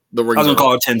lady. The ring. I was gonna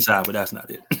call her Tensai, but that's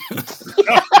not it.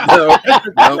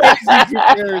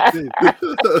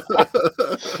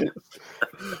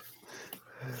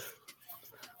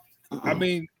 I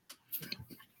mean,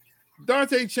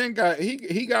 Dante Chen got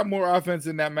more offense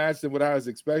in that match than what I was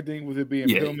expecting, with it being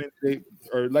Pillman's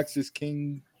or Alexis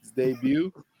King's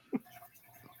debut.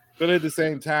 But at the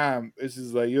same time, it's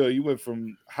just like, you went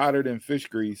from hotter than fish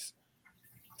grease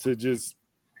to just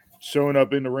showing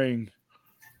up in the ring,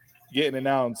 getting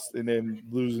announced, and then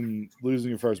losing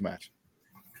your first match.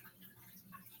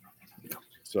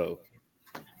 So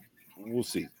we'll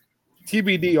see.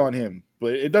 TBD on him,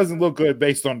 but it doesn't look good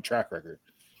based on track record.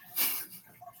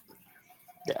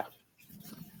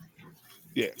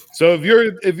 Yeah. So if you're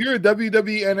a WWE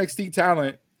NXT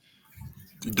talent,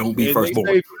 don't be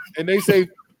firstborn. And they say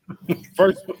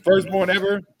firstborn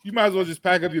ever, you might as well just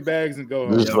pack up your bags and go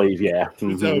home. Just leave, yeah.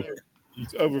 It's over.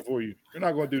 It's over for you. You're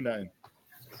not going to do nothing.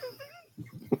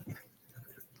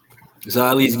 So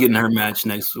Ali's getting her match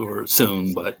next or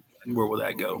soon, but where will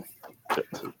that go?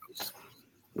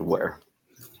 Where?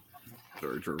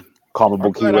 Very true.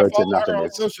 Callable keywords and nothing.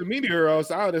 On social media, or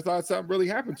else I would have thought something really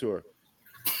happened to her.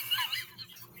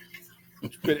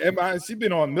 She's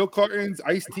been on milk cartons,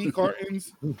 iced tea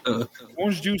cartons,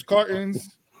 orange juice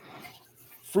cartons,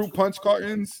 fruit punch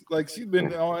cartons. Like, she's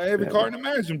been on every carton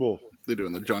imaginable. They're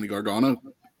doing the Johnny Gargano.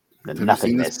 The Have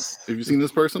nothingness. you seen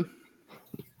this person?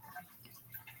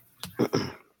 All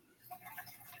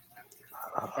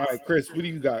right, Chris, what do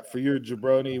you got for your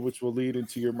jabroni, which will lead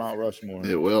into your Mount Rushmore?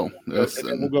 It will. Yes, and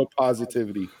then we'll go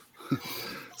positivity.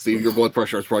 Steve, your blood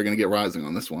pressure is probably going to get rising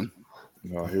on this one.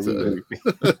 Oh, here we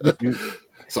go.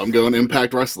 So I'm going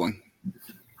Impact Wrestling.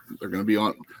 They're going to be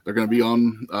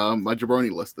on my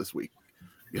jabroni list this week.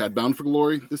 You had Bound for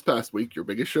Glory this past week, your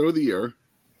biggest show of the year,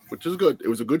 which is good. It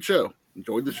was a good show.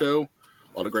 Enjoyed the show.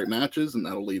 A lot of great matches, and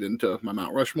that'll lead into my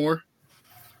Mount Rushmore.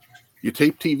 You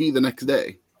tape TV the next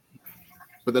day.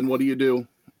 But then what do you do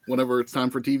whenever it's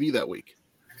time for TV that week?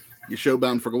 You show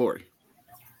Bound for Glory.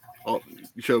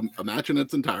 You show a match in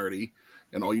its entirety,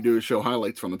 and all you do is show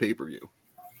highlights from the pay-per-view.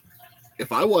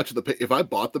 If I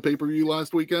bought the pay-per-view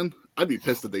last weekend, I'd be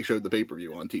pissed that they showed the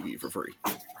pay-per-view on TV for free.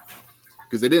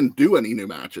 Because they didn't do any new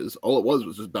matches. All it was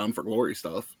just Bound for Glory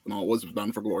stuff, and all it was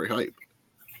Bound for Glory hype.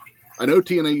 I know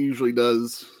TNA usually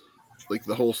does like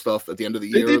the whole stuff at the end of the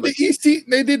year.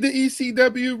 They did the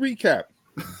ECW recap.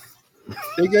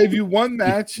 They gave you one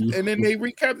match, and then they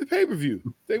recapped the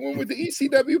pay-per-view. They went with the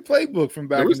ECW playbook from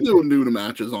back. There was no new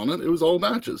matches on it. It was all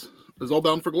matches. It was all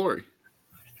Bound for Glory.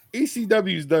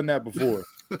 ECW's done that before.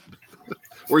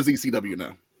 Where's ECW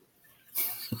now?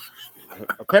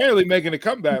 Apparently making a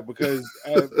comeback because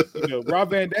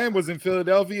Rob Van Dam was in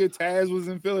Philadelphia, Taz was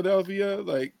in Philadelphia.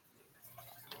 Like,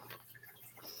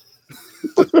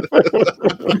 that's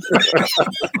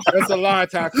a lie,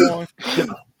 Taquan.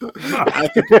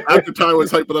 After Ty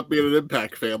was hyping up being an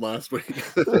Impact fan last week.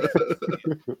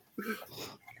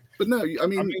 But no, I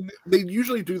mean, they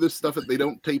usually do this stuff. They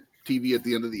don't tape TV at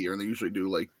the end of the year, and they usually do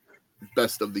like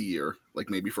best of the year, like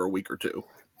maybe for a week or two.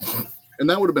 And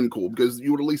that would have been cool because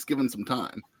you would at least given some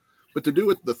time. But to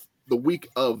do it the week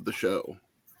of the show,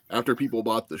 after people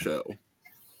bought the show,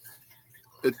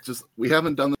 it's just, we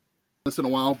haven't done this in a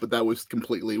while, but that was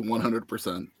completely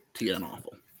 100% TN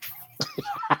awful.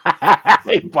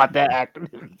 They bought that actor.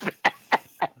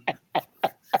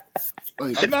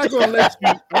 I'm not gonna let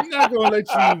you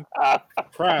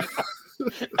crap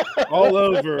all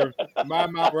over my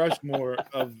Mount Rushmore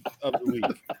of the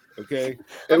week. Okay,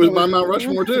 it was my Mount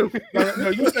Rushmore too. No,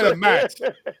 you said a match.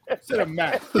 You said a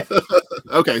match.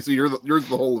 Okay, so you're the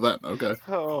whole event. Okay,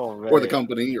 man. Or the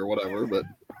company or whatever. But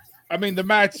I mean, the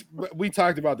match. We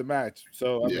talked about the match,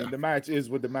 so I mean, the match is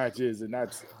what the match is, and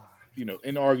that's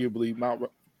inarguably Mount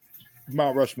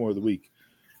Rushmore of the week.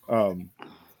 But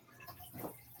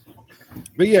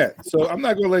yeah, so I'm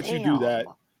not gonna let you do that.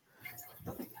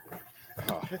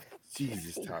 Oh,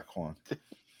 Jesus, Taquan.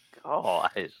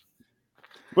 Gosh.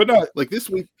 But no, like this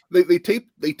week they tape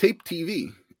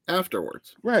TV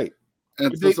afterwards, right?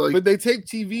 And but they tape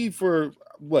TV for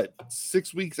what,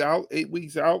 6 weeks out, 8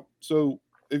 weeks out. So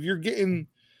if you're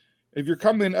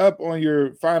coming up on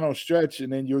your final stretch,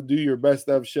 and then you'll do your best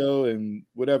of show and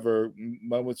whatever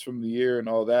moments from the year and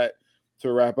all that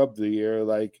to wrap up the year,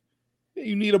 like,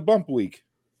 you need a bump week.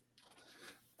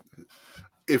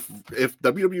 If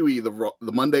WWE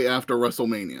the Monday after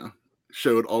WrestleMania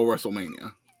showed all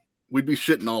WrestleMania, we'd be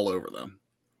shitting all over them.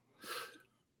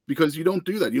 Because you don't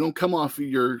do that. You don't come off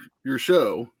your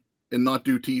show and not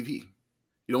do TV.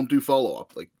 You don't do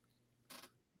follow-up. Like,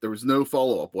 there was no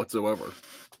follow-up whatsoever.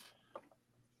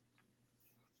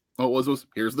 All it was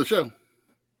here's the show.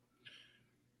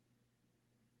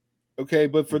 Okay,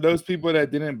 but for those people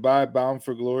that didn't buy Bound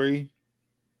for Glory,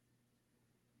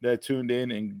 that tuned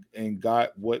in and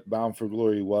got what Bound for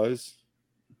Glory was,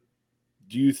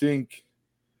 do you think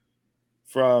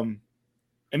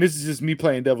and this is just me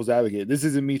playing devil's advocate. This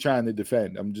isn't me trying to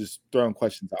defend. I'm just throwing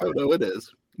questions out. No, it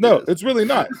is. No, it's really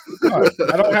not. No,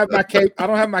 I don't have my cape. I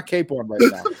don't have my cape on right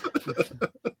now.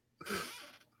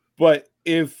 But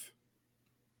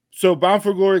so Bound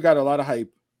for Glory got a lot of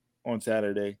hype on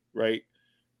Saturday, right?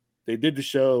 They did the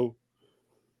show,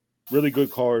 really good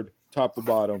card, top to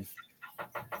bottom.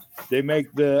 They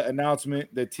make the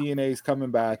announcement that TNA is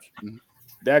coming back.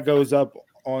 That goes up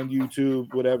on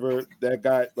YouTube, whatever. That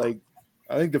got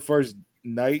I think the first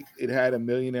night it had 1.5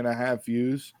 million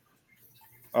views,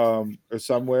 or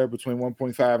somewhere between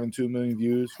 1.5 and 2 million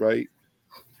views, right?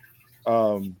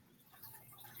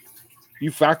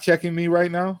 You fact checking me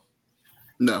right now?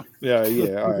 No. Yeah.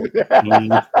 All right.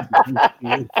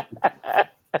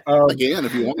 Again,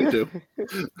 if you want me to,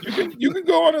 you can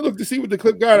go on and look to see what the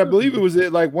clip got. I believe it was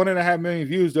at 1.5 million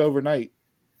views overnight,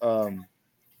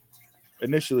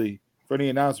 initially for the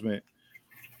announcement.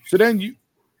 So then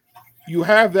you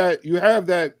have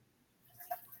that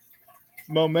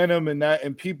momentum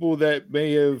and people that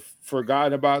may have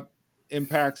forgotten about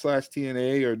Impact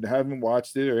 /TNA or haven't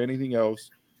watched it or anything else.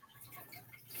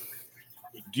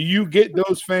 Do you get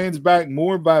those fans back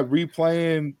more by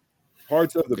replaying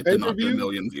parts of the It did not get a pay-per-view?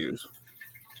 million views.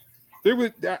 There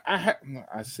was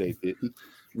I saved it.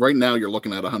 Right now, you're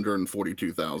looking at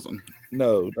 142,000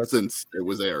 No, since it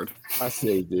was aired. I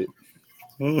saved it.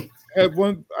 At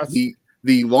one,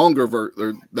 The longer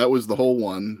that was the whole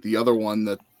one. The other one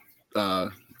that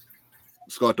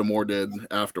Scott D'Amore did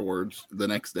afterwards, the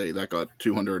next day, that got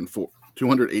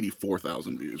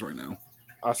 284,000 views right now.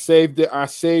 I saved it. I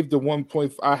saved the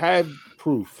 1.5. I had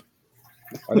proof.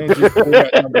 I didn't just pull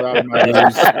that number out of my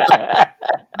ass.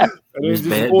 I didn't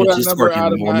just pull that number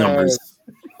out of my ass.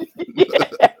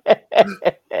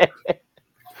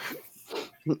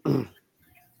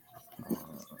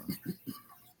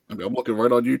 I'm looking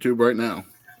right on YouTube right now.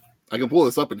 I can pull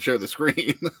this up and share the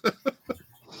screen.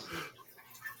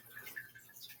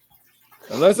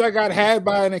 Unless I got had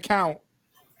by an account.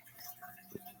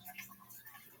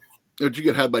 Did you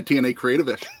get had by TNA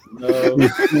Creative-ish? No. No,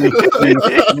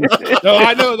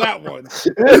 I know that one.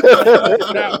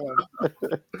 That one.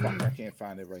 Fuck, I can't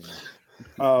find it right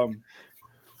now.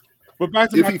 But back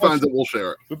to if my he question. finds it, we'll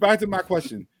share it. But back to my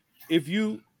question. If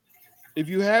you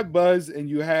have buzz and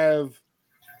you have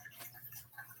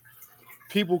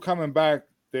people coming back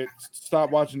that stop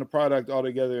watching the product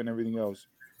altogether and everything else,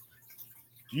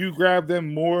 do you grab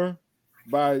them more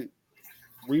by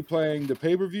replaying the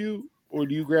pay-per-view, or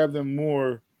do you grab them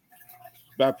more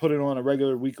by putting on a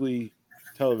regular weekly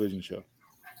television show?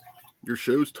 Your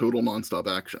show's total nonstop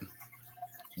action.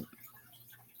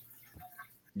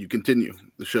 You continue.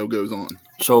 The show goes on.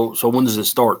 So when does it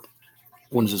start?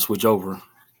 When does it switch over?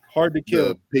 Hard to Kill.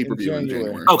 The pay-per-view in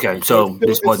January. Okay, so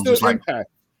this wasn't just like Impact.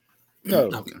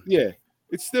 No, okay. Yeah,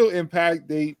 it's still Impact.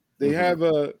 They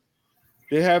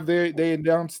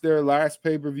announced their last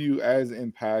pay-per-view as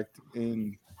Impact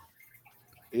in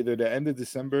either the end of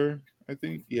December, I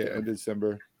think. Yeah, end of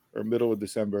December or middle of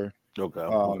December.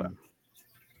 Okay.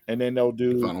 And then they'll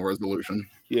do Final Resolution.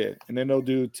 Yeah, and then they'll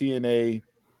do TNA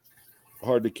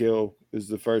Hard to Kill is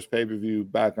the first pay-per-view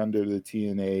back under the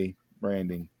TNA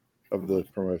branding of the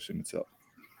promotion itself.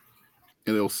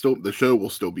 And the show will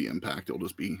still be Impact. It'll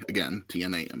just be, again,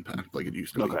 TNA Impact like it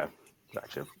used to be. Okay.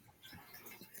 Gotcha.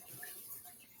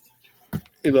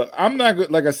 Hey, look, I'm not going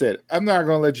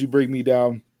to let you bring me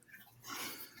down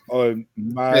on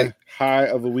my high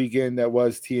of a weekend that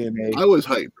was TNA. I was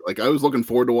hyped. Like, I was looking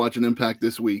forward to watching Impact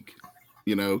this week,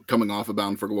 coming off of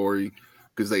Bound for Glory,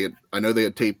 because I know they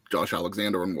had taped Josh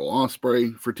Alexander and Will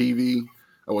Ospreay for TV.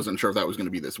 I wasn't sure if that was going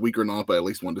to be this week or not, but I at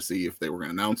least wanted to see if they were going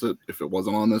to announce it, if it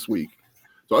wasn't on this week.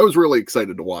 So I was really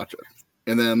excited to watch it.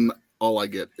 And then all I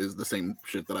get is the same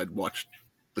shit that I'd watched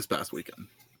this past weekend.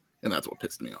 And that's what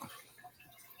pissed me off.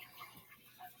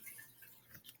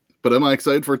 But am I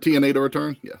excited for TNA to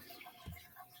return? Yeah.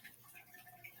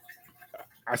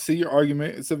 I see your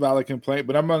argument. It's a valid complaint,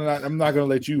 but I'm not going to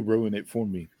let you ruin it for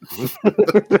me.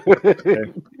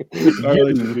 Okay. I'll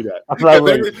let you do that.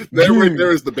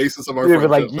 There is the basis of our friendship.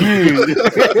 Like you.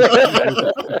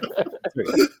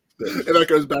 And that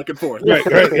goes back and forth. Right.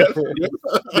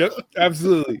 Yep.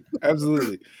 Absolutely.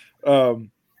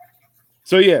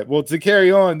 So yeah, well, to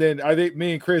carry on, then I think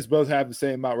me and Chris both have the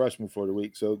same Mount Rushmore for the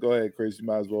week. So go ahead, Chris. You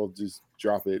might as well just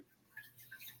drop it.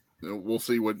 We'll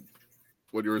see what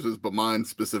yours is, but mine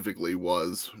specifically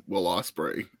was Will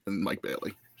Ospreay and Mike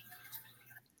Bailey.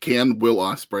 Can Will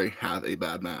Ospreay have a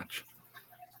bad match?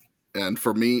 And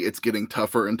for me, it's getting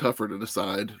tougher and tougher to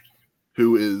decide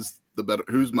who's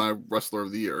my wrestler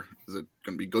of the year. Is it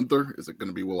going to be Gunther? Is it going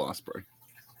to be Will Ospreay?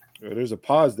 There's a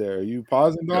pause there. Are you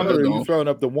pausing on it, or are you throwing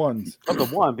up the ones? I'm the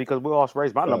one because Will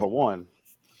Ospreay's my number one.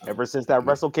 Ever since that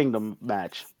Wrestle Kingdom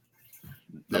match.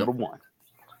 Number one.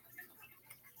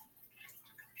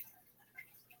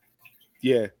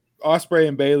 Yeah. Ospreay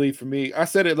and Bailey for me. I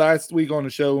said it last week on the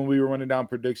show when we were running down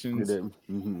predictions.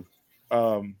 Mm-hmm.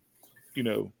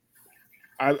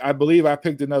 I believe I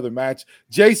picked another match.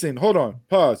 Jason, hold on,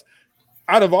 pause.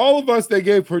 Out of all of us that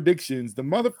gave predictions, the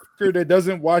motherfucker that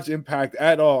doesn't watch Impact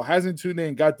at all hasn't tuned in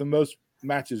and got the most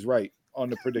matches right on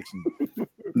the prediction.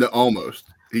 No, almost.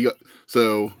 He got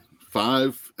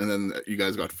 5, and then you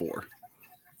guys got 4.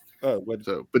 But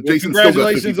Jason,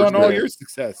 congratulations on all your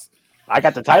success. I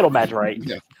got the title match right.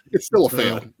 Yeah, it's still a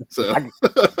fail. So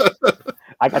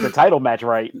I got the title match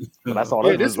right. But I saw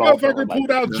this motherfucker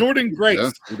pulled out Jordan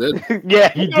Grace. Yeah, he did. Yeah,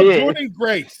 he did. Jordan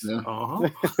Grace. Yeah. Uh-huh.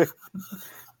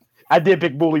 I did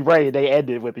pick Bully Ray, and they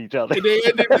ended with each other. I'm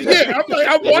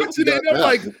watching it, and I'm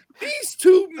like, these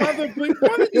two motherfuckers.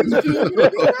 What are these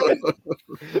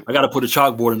two? I got to put a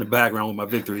chalkboard in the background with my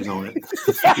victories on it.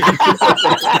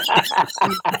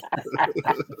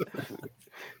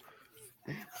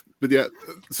 But yeah,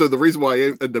 so the reason why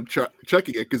I ended up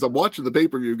checking it, because I'm watching the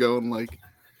pay-per-view going like,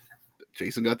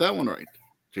 Jason got that one right.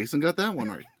 Jason got that one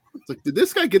right. It's like, did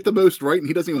this guy get the most right and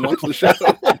he doesn't even watch the show?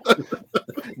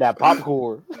 That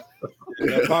popcorn.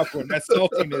 That popcorn, that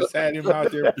saltiness had him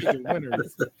out there picking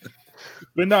winners.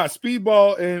 But nah,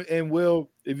 Speedball and Will,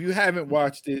 if you haven't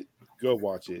watched it, go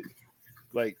watch it.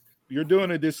 Like, you're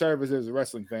doing a disservice as a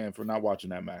wrestling fan for not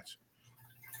watching that match.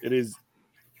 It is.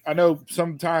 I know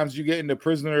sometimes you get in the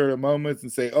prisoner of the moments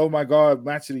and say, "Oh my God,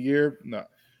 match of the year." No,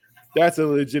 that's a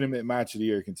legitimate match of the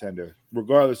year contender,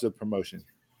 regardless of promotion.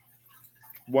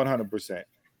 100%.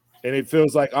 And it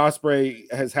feels like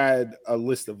Ospreay has had a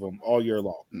list of them all year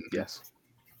long. Yes.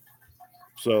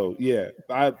 So yeah,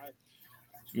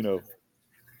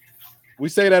 we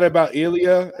say that about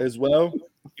Ilya as well.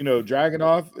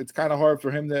 Dragunov, it's kind of hard for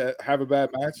him to have a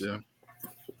bad match.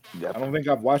 Yeah. I don't think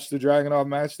I've watched the Dragunov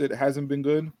match that hasn't been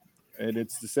good, and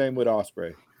it's the same with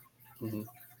Ospreay. Mm-hmm.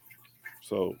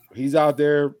 So he's out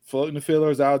there floating the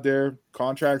feelers out there.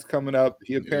 Contracts coming up.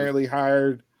 He apparently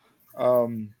hired,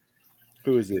 who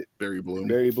is it? Barry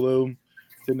Bloom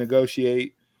to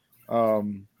negotiate.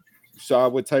 Saw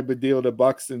what type of deal the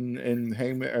Bucks and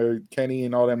Heyman or Kenny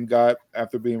and all them got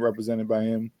after being represented by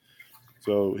him.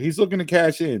 So he's looking to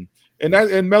cash in,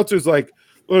 and Meltzer's like,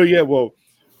 oh yeah, well,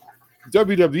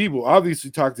 WWE will obviously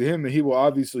talk to him and he will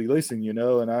obviously listen,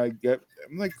 and I'm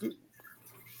like, you're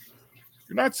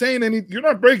not saying you're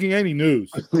not breaking any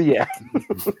news. Yeah.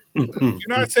 You're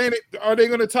not saying it. Are they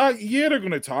going to talk? Yeah, they're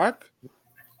going to talk.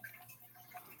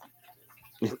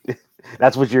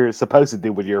 That's what you're supposed to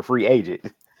do when you're a free agent.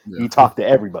 Yeah. You talk to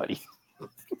everybody.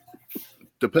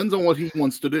 Depends on what he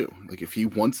wants to do. Like, if he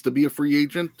wants to be a free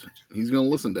agent, he's going to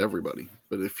listen to everybody.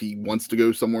 But if he wants to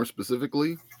go somewhere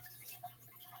specifically,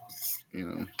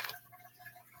 maybe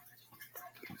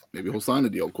he'll sign a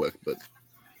deal quick. But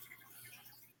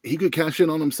he could cash in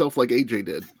on himself like AJ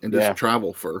did and just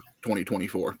travel for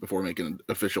 2024 before making an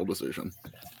official decision.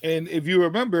 And if you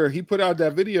remember, he put out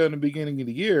that video in the beginning of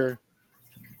the year,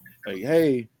 like,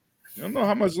 hey, I don't know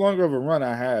how much longer of a run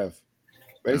I have.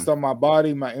 Based on my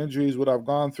body, my injuries, what I've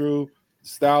gone through, the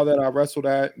style that I wrestled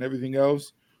at, and everything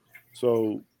else.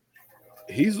 So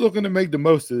he's looking to make the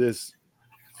most of this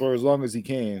for as long as he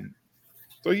can.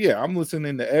 So, yeah, I'm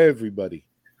listening to everybody.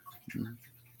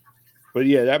 But,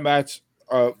 yeah, that match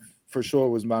for sure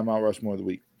was my Mount Rushmore of the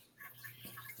week.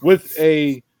 With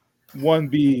a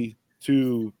 1B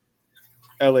to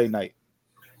LA Knight.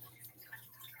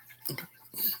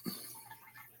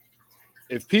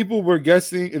 If people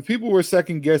were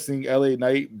second guessing LA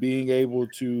Knight being able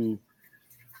to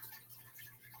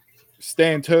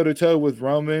stand toe to toe with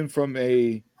Roman from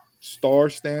a star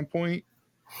standpoint,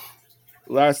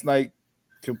 last night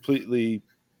completely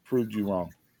proved you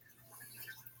wrong.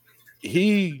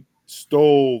 He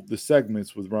stole the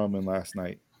segments with Roman last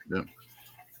night. Yeah.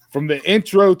 From the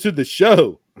intro to the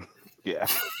show. Yeah.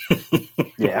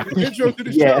 Yeah. The intro to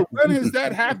the show. When has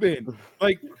that happened?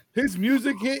 Like, his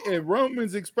music hit and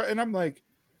Roman's and I'm like,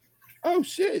 oh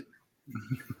shit.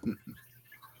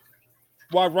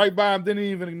 Walked right by him, didn't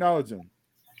even acknowledge him.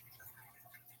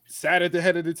 Sat at the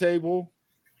head of the table.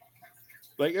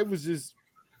 Like, it was just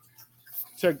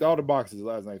checked all the boxes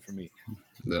last night for me.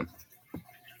 Yeah.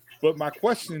 But my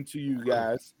question to you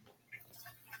guys,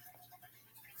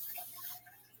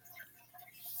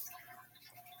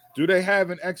 do they have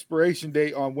an expiration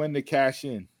date on when to cash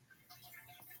in?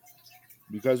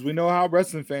 Because we know how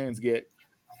wrestling fans get.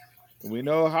 And we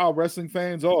know how wrestling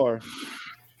fans are.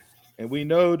 And we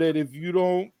know that if you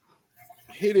don't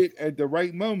hit it at the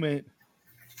right moment,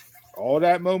 all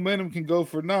that momentum can go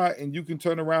for naught, and you can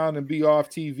turn around and be off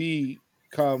TV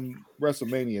come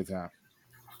WrestleMania time.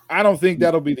 I don't think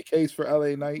that'll be the case for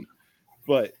LA Knight,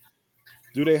 but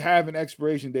do they have an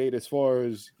expiration date as far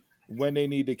as when they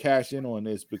need to cash in on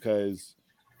this? Because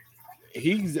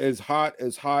he's as hot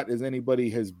as anybody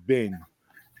has been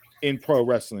in pro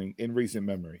wrestling in recent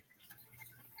memory.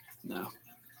 No.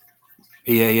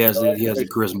 He has the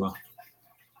charisma.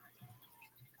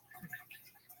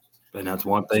 And that's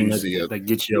one thing that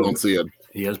gets you. Don't see it.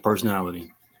 He has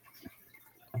personality.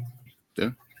 Yeah.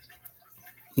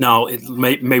 Now,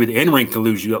 maybe the in-ring can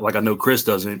lose you. Like, I know Chris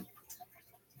doesn't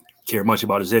care much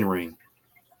about his in-ring.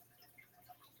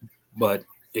 But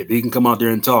if he can come out there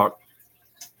and talk,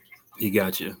 he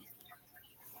got you.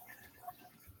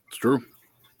 It's true.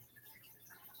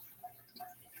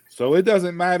 So it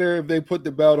doesn't matter if they put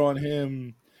the belt on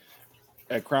him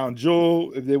at Crown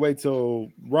Jewel, if they wait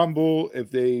till Rumble, if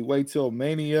they wait till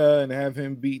Mania and have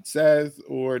him beat Seth,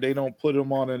 or they don't put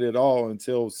him on it at all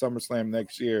until SummerSlam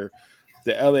next year.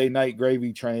 The LA Knight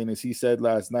gravy train, as he said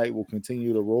last night, will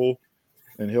continue to roll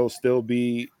and he'll still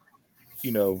be,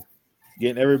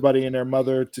 getting everybody and their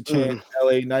mother to chant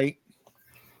LA Knight.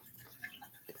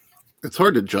 It's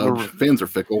hard to judge. Fans are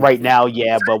fickle. Right now,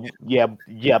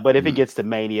 but if it gets to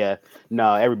Mania,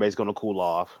 no, everybody's gonna cool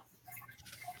off.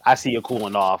 I see it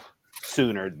cooling off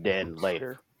sooner than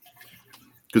later.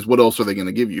 Because what else are they going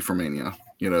to give you for Mania?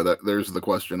 That there's the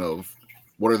question of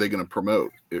what are they going to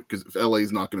promote? Because if LA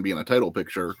is not going to be in a title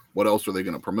picture, what else are they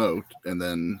going to promote? And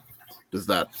then does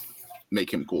that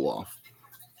make him cool off?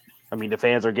 I mean, the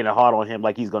fans are getting hard on him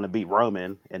like he's going to beat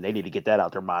Roman, and they need to get that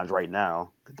out their minds right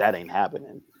now. That ain't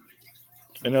happening.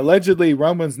 And allegedly,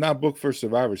 Roman's not booked for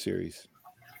Survivor Series.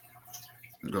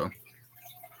 Okay.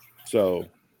 So,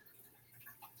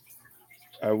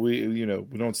 we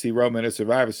don't see Roman at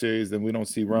Survivor Series, then we don't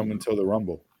see Roman until the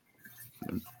Rumble.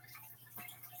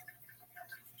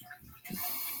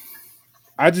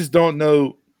 I just don't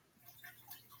know.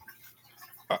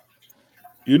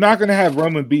 You're not going to have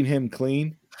Roman beat him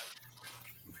clean.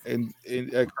 I'm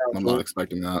not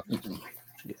expecting that.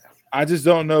 I just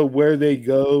don't know where they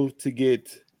go to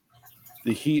get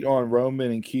the heat on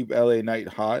Roman and keep LA Knight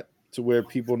hot to where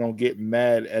people don't get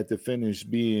mad at the finish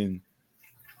being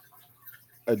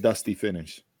a dusty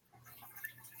finish.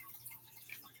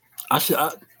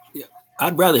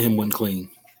 I'd rather him win clean.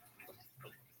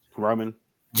 Roman?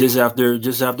 Just after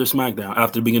SmackDown,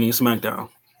 after the beginning of SmackDown.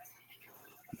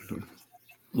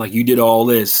 Like, you did all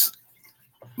this.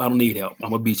 I don't need help. I'm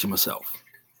going to beat you myself.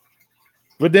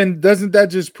 But then doesn't that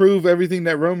just prove everything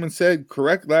that Roman said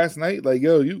correct last night? Like,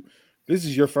 this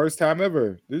is your first time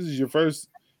ever. This is your first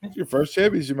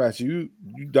championship match. You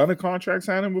done a contract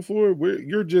signing before?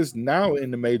 You're just now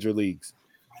in the major leagues.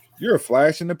 You're a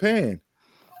flash in the pan.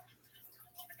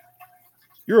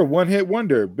 You're a one-hit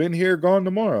wonder. Been here, gone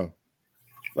tomorrow.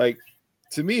 Like,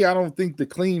 to me, I don't think the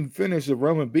clean finish of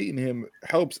Roman beating him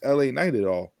helps LA Knight at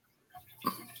all.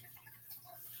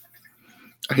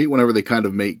 I hate whenever they kind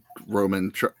of make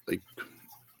Roman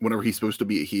whenever he's supposed to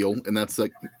be a heel, and that's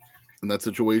like in that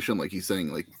situation, like he's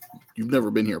saying, like, you've never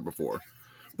been here before.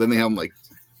 Then they have him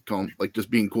just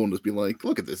being cool and just be like,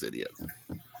 look at this idiot.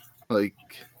 Like,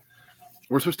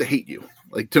 we're supposed to hate you.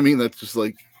 Like, to me, that's just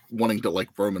like wanting to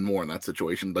like Roman more in that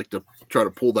situation, like to try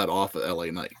to pull that off at LA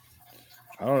Knight.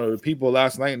 I don't know. The people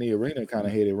last night in the arena kind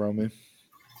of hated Roman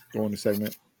during the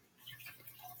segment.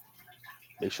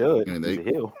 They should. And he's a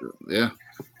heel. Yeah.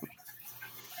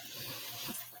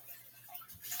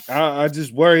 I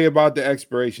just worry about the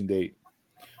expiration date.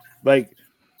 Like,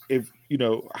 if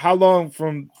how long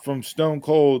from Stone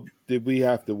Cold did we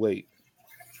have to wait?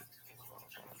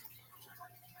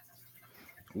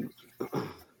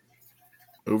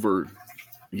 Over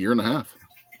a year and a half.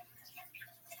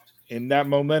 And that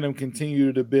momentum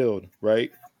continued to build,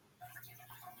 right?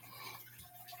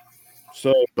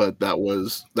 So, but that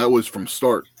was from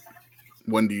start.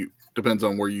 When depends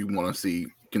on where you want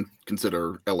to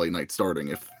consider LA Knight starting.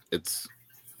 If it's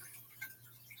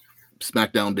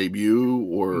SmackDown debut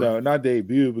or no, not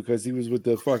debut, because he was with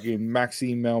the fucking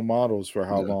Maxine Male Models for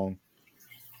how long?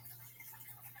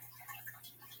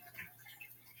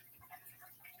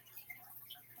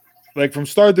 Like, from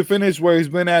start to finish, where he's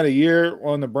been at a year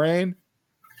on the brand.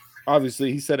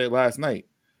 Obviously, he said it last night,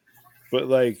 but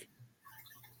like,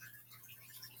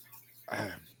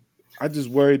 I just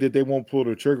worry that they won't pull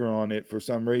the trigger on it for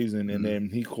some reason, and then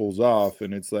he cools off,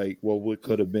 and it's like, well, what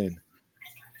could have been?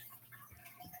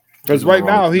 Because right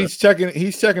now he's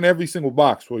checking every single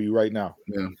box for you right now.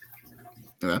 Yeah, and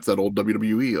that's that old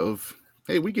WWE of,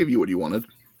 hey, we gave you what you wanted.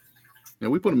 Yeah,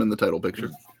 we put him in the title picture.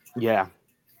 Yeah,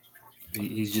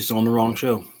 he's just on the wrong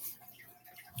show.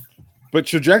 But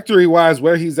trajectory-wise,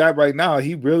 where he's at right now,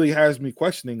 he really has me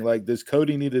questioning, like, does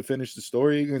Cody need to finish the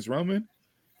story against Roman?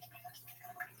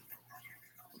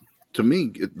 To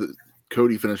me,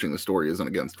 Cody finishing the story isn't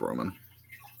against Roman.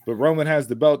 But Roman has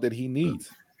the belt that he needs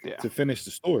to finish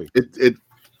the story.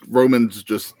 Roman's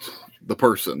just the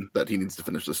person that he needs to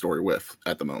finish the story with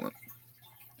at the moment.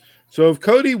 So if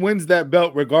Cody wins that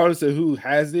belt, regardless of who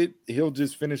has it, he'll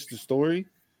just finish the story?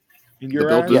 In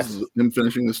your eyes? The belt is him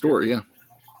finishing the story, yeah.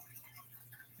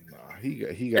 He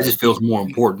it just feels more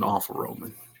important off of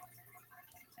Roman.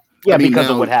 Yeah,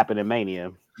 because of what happened in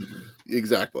Mania.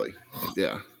 Exactly.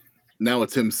 Yeah. Now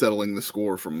it's him settling the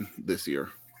score from this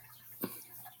year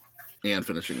and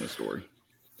finishing the story.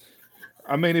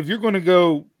 I mean, if you're going to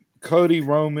go Cody,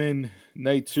 Roman,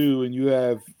 night 2, and you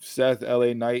have Seth,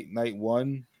 LA Knight, night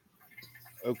 1,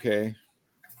 okay.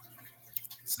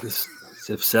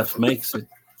 If Seth makes it.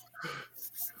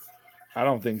 I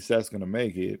don't think Seth's going to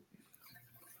make it.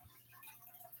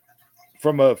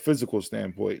 From a physical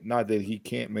standpoint, not that he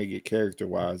can't make it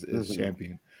character-wise as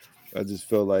champion. I just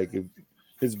feel like if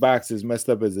his box is messed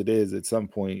up as it is, at some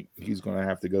point he's gonna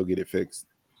have to go get it fixed.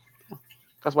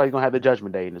 That's why he's gonna have the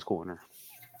Judgment Day in his corner.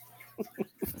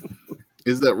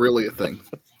 Is that really a thing?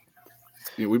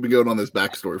 We've been going on this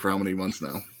backstory for how many months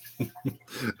now?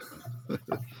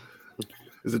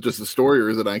 Is it just a story or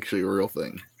is it actually a real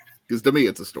thing? Because to me,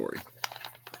 it's a story.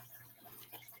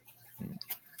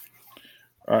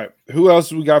 All right. Who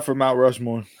else we got for Mount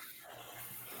Rushmore?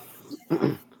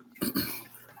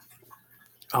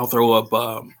 I'll throw up.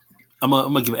 I'm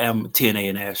gonna give TNA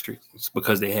an asterisk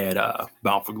because they had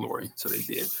Bound for Glory, so they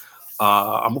did.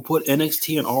 I'm gonna put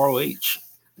NXT and ROH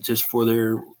just for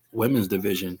their women's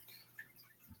division,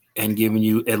 and giving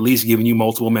you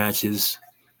multiple matches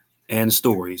and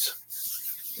stories.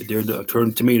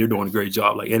 To me, they're doing a great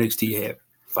job. Like NXT had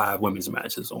 5 women's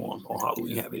matches on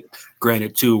Halloween Havoc.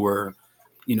 Granted, 2 were,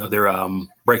 their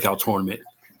breakout tournament,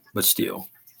 but still,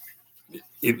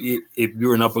 if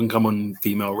you're an up and coming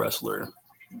female wrestler,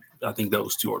 I think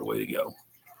those 2 are the way to go.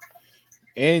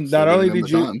 And not only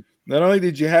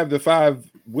did you have the 5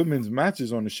 women's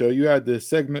matches on the show, you had the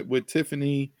segment with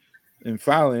Tiffany and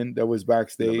Fallon that was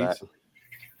backstage.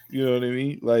 You know what I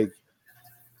mean? Like,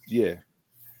 yeah.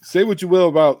 Say what you will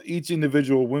about each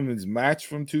individual women's match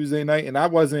from Tuesday night, and I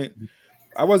wasn't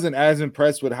as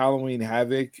impressed with Halloween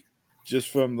Havoc just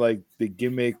from like the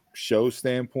gimmick show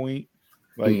standpoint.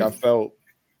 Like I felt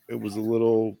it was a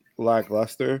little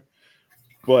lackluster,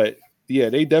 but yeah,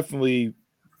 they definitely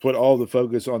put all the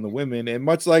focus on the women, and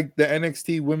much like the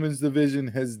NXT women's division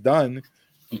has done,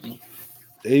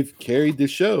 they've carried the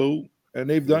show, and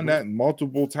they've done that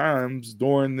multiple times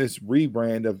during this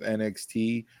rebrand of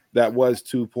NXT that was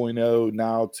 2.0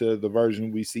 now to the version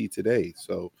we see today.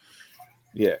 So,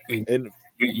 yeah. And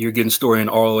you're getting story in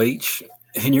ROH,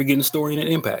 and you're getting story in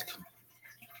Impact.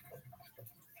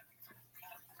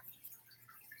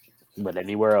 But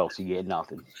anywhere else, you get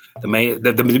nothing.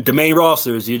 The main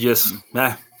rosters, you just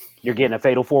You're getting a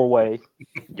fatal 4-way.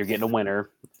 You're getting a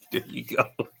winner. There you go.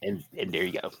 And there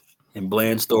you go. And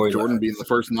bland story. Jordan being the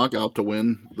first knockout to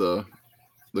win the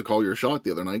Call Your Shot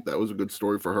the other night. That was a good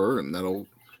story for her, and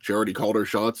she already called her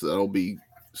shots. That'll be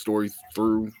story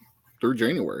through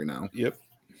January now. Yep.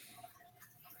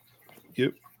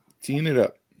 Teeing it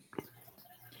up.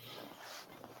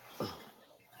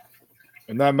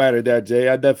 And not mad at that, Jay.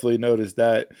 I definitely noticed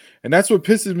that. And that's what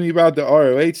pisses me about the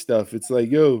ROH stuff. It's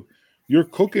like, yo, you're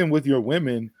cooking with your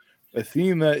women.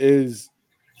 Athena is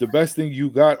the best thing you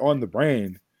got on the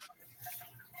brand.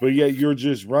 But yet you're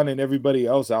just running everybody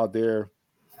else out there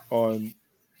on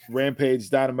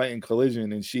Rampage, Dynamite, and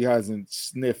Collision, and she hasn't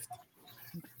sniffed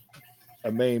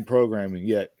a main programming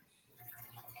yet.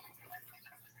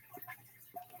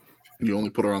 You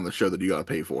only put her on the show that you got to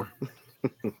pay for.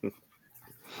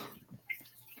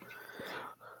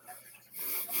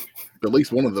 At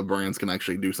least one of the brands can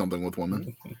actually do something with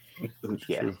women.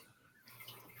 Yeah.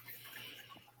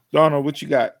 Donald, what you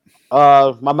got?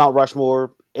 My Mount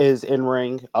Rushmore is in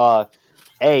ring.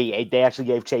 They actually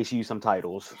gave Chase U some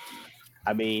titles.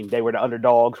 I mean, they were the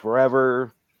underdogs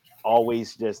forever,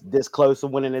 always just this close to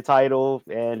winning the title,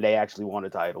 and they actually won the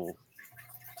title.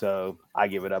 So I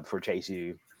give it up for Chase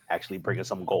U actually bringing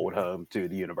some gold home to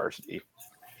the university.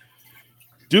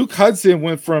 Duke Hudson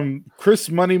went from Chris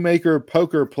Moneymaker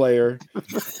poker player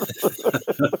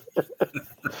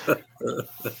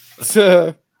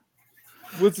to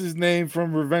what's his name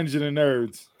from Revenge of the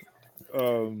Nerds?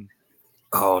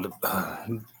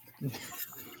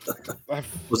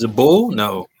 Was it Bull?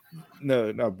 No,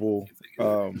 not Bull.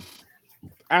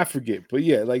 I forget, but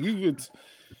yeah, like you would.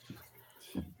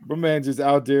 My man just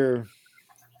out there.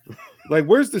 Like,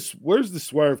 where's the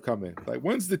swerve coming? Like,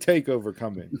 when's the takeover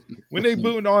coming? When they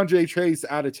booting Andre Trace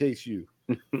out of Chase U?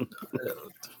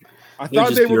 I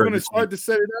thought they were going to start to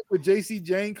set it up with JC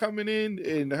Jane coming in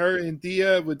and her and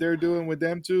Thea, what they're doing with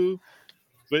them too.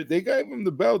 But they gave him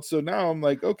the belt, so now I'm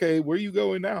like, okay, where you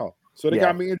going now? So they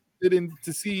got me interested in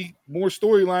to see more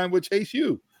storyline with Chase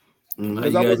U. You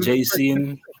got JC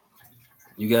and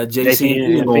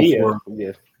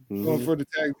going for the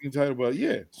tag team title, but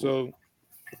yeah, so.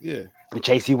 Yeah,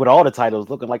 Chase U with all the titles,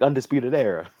 looking like Undisputed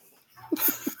Era.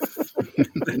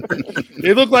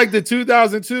 They look like the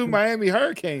 2002 Miami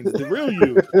Hurricanes, the real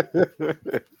you.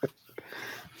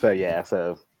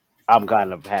 So I'm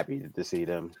kind of happy to see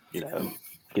them,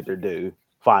 get their due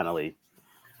finally.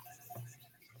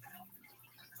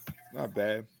 Not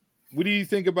bad. What do you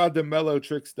think about the Melo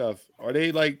trick stuff? Are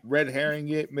they like red herring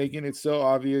it, making it so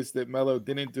obvious that Melo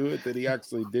didn't do it, that he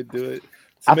actually did do it?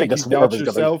 I think a swerve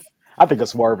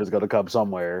is going to come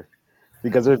somewhere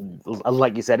because,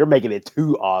 like you said, they're making it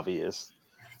too obvious.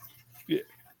 Yeah,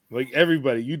 Like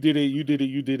everybody, you did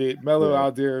it. Mello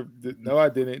out there. No, I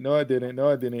didn't. No, I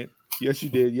didn't. Yes, you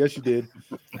did.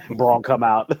 Braun come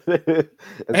out.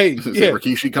 Hey, Is yeah, it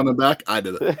Rikishi coming back? I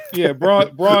did it. yeah.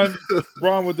 Braun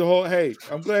with the whole. Hey,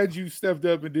 I'm glad you stepped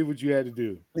up and did what you had to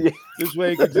do. Yeah. This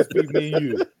way it could just be me and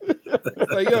you.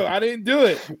 Like, yo, I didn't do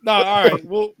it. No, all right.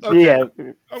 Well, okay. Yeah.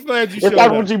 I'm glad you It's showed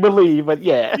not up. what you believe, but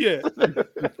yeah. Yeah.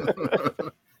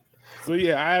 So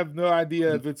yeah, I have no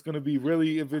idea if it's gonna be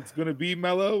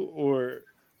Mello or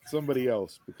somebody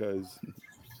else because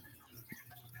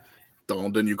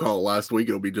Donald, didn't you call it last week?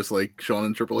 It'll be just like Shawn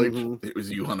and Triple H. It was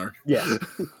you, Hunter. Yeah.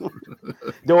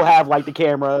 They'll have like the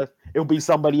camera. It'll be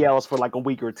somebody else for like a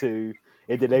week or two.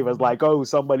 And then they was like, oh,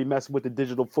 somebody messing with the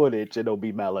digital footage, and it'll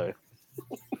be Mello.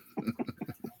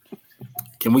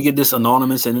 Can we get this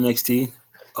anonymous in NXT?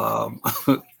 A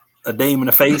dame in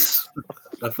the face.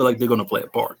 I feel like they're going to play a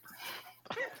part.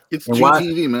 It's And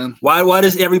GTV, man. Why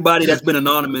does everybody that's been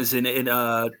anonymous in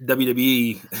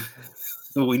WWE,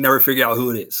 we never figure out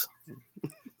who it is?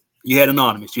 You had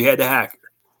anonymous. You had the hacker.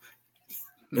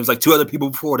 There was like 2 other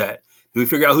people before that. Did we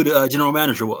figure out who the general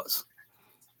manager was?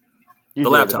 You The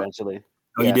did laptop. eventually.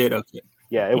 Oh, Yeah. you did? Okay.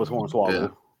 Yeah, it was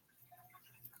Hornswoggle.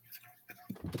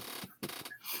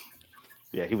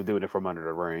 Yeah, he was doing it from under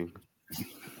the ring.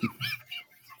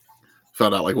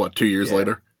 Found out like what 2 years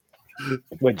later.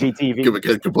 With GTV.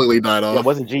 It completely died off. Yeah,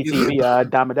 wasn't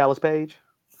GTV Diamond Dallas Page?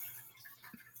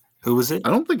 Who was it? I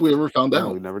don't think we ever found No,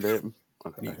 out. we never did.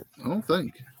 Okay. I don't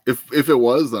think. If it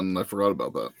was, then I forgot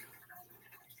about that.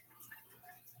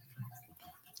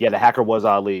 Yeah, the hacker was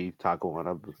Ali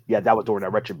Taco. Yeah, that was during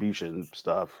that Retribution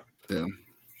stuff. Yeah.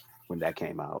 When that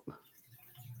came out.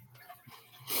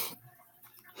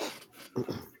 all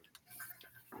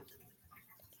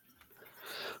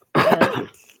right.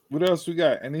 What else we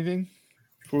got? Anything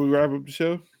before we wrap up the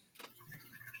show?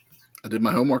 I did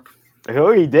my homework.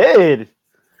 Oh, he did.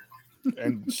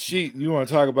 And you want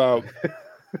to talk about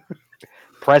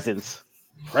Presence.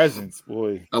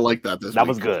 boy. I like that this week. That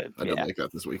was good. I did like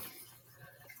that this week.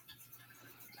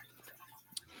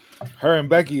 Her and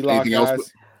Becky locked Anything else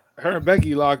eyes. Her and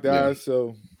Becky locked Yeah. eyes.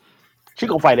 So She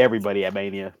gonna fight everybody at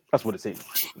Mania. That's what it seems.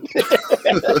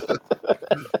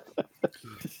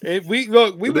 we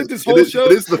went this whole show.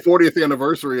 It is the 40th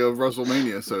anniversary of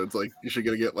WrestleMania, so it's like you should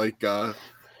get like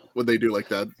what they do like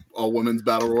that all women's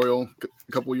battle royal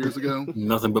a couple years ago.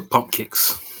 Nothing but pump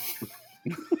kicks.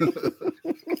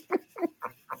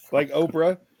 Like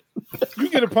Oprah. You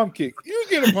get a pump kick. You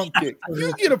get a pump kick.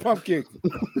 You get a pump kick.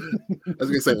 I was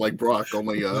gonna say like Brock,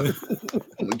 only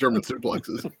German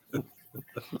suplexes.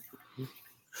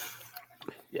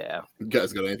 Yeah. You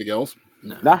guys got anything else?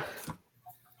 Nah.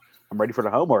 I'm ready for the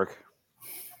homework.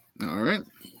 All right.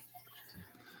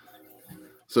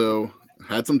 So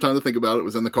had some time to think about it.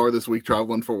 Was in the car this week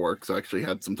traveling for work, so I actually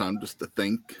had some time just to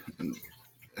think and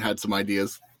had some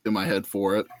ideas in my head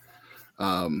for it.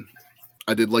 I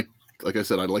did like I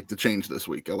said, I'd like to change this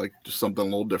week. I like just something a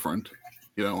little different,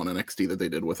 on NXT that they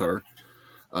did with her.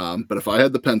 But if I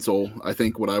had the pencil, I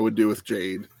think what I would do with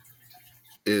Jade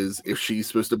is if she's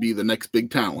supposed to be the next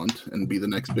big talent and be the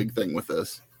next big thing with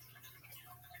this,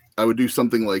 I would do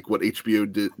something like what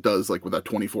HBO does, like with that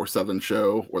 24/7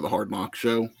 show or the Hard Knock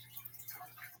show.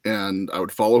 And I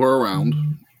would follow her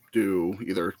around, do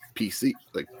either PC,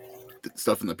 like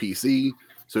stuff in the PC.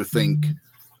 So think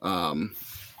Raw and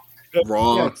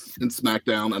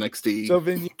SmackDown, NXT, So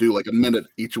then do like a minute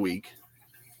each week,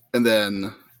 and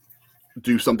then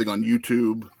do something on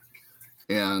YouTube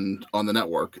and on the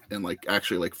network, and like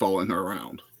actually like following her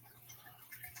around.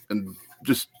 And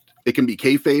just, it can be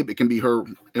kayfabe, it can be her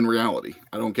in reality.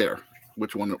 I don't care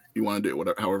which one you want to do,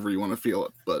 whatever, however you want to feel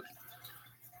it, but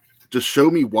just show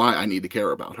me why I need to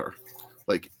care about her.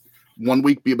 Like, one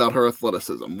week be about her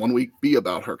athleticism, one week be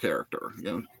about her character.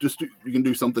 You can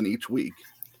do something each week.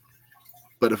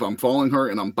 But if I'm following her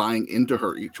and I'm buying into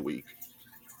her each week,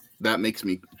 that makes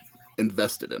me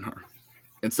invested in her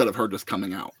instead of her just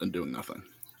coming out and doing nothing.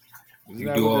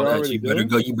 You do all that, you better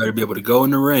go. You better be able to go in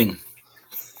the ring.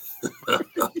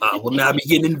 I will not be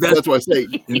getting invested. That's why I say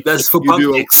invest for pump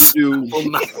kicks. You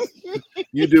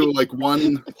do like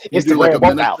one, you do like a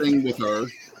minute thing with her.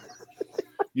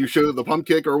 You show the pump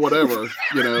kick or whatever,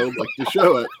 like to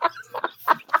show it.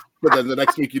 But then the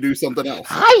next week you do something else.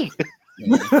 Hi.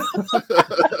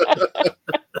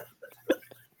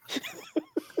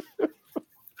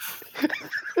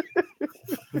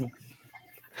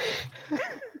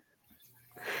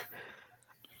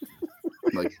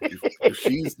 Like if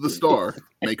she's the star,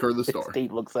 make her the star.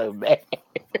 Steve looks so bad.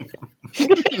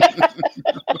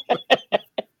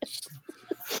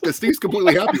 Because Steve's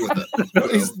completely happy with it.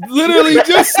 He's literally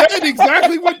just said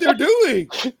exactly what they're doing.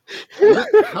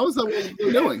 How is that what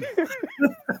they're doing?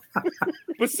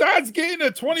 Besides getting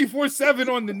a 24/7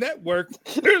 on the network,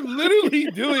 they're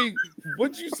literally doing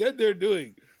what you said they're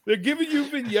doing. They're giving you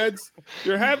vignettes.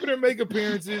 They're having her make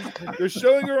appearances. They're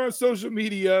showing her on social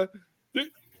media.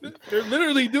 They're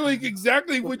literally doing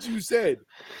exactly what you said.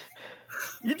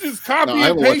 You just copy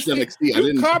and pasted.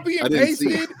 You copy and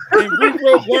pasted and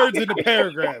rewrote words in the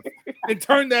paragraph and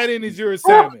turned that in as your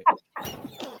assignment.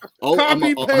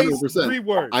 Copy, paste,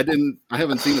 reword. I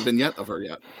haven't seen a vignette of her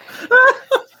yet.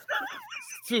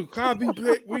 So copy,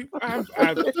 paste.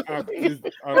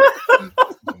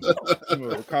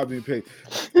 Copy and paste.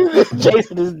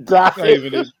 Jason is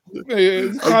dying. See,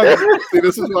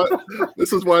 this is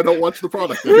why I don't watch the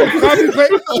product.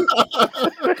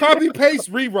 Copy, paste,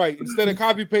 rewrite instead of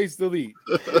copy, paste, delete.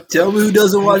 Tell me who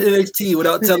doesn't watch NXT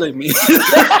without telling me.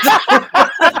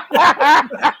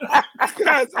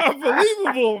 That's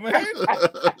unbelievable, man.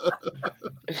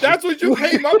 That's what you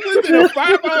came up with in a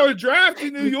 5-hour draft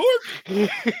in New York?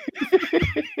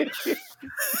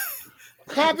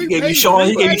 Copy, he gave you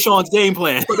Sean's game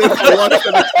plan. But if I watched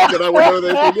NXT, I would know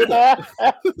they did it.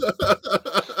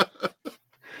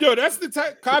 Yo, that's the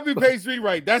copy, paste,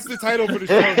 rewrite. That's the title for the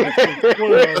show.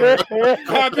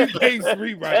 Copy, paste,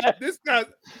 rewrite. This guy.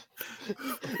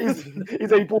 He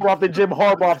said he pulled off the Jim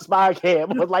Harbaugh spy cam.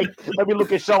 Was like, let me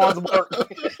look at Sean's work.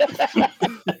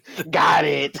 Got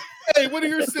it. Hey, what are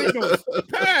your signals?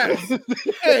 Pass.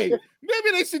 Hey,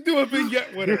 maybe they should do a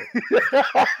vignette with her.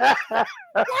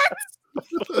 What?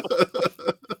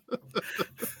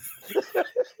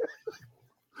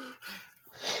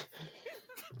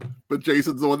 But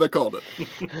Jason's the one that called it.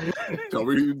 Tell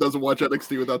me he doesn't watch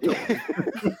NXT without telling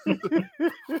me.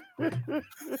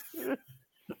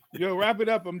 Yo, wrap it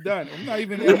up. I'm done. I'm not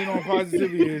even ending on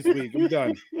positivity this week. I'm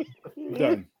done.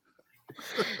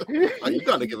 You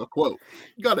got to give a quote.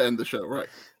 You got to end the show, right?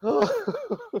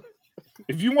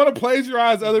 If you want to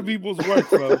plagiarize other people's work,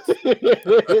 folks.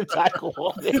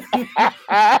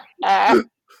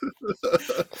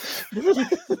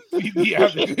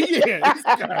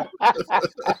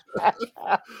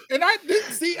 And I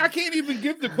can't even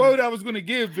give the quote I was going to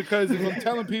give because if I'm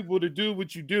telling people to do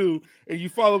what you do and you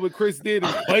follow what Chris did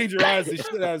and plagiarize the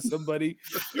shit out of somebody,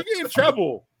 you get in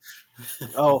trouble.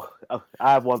 Oh,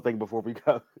 I have one thing before we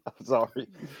go. I'm sorry.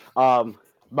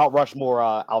 Mount Rushmore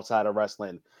outside of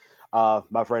wrestling.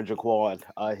 My friend Jaquan,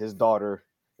 his daughter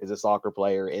is a soccer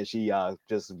player, and she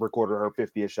just recorded her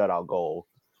 50th shutout goal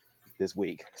this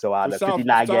week. So out of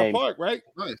 59 games, Park, right?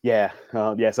 Nice. Yeah.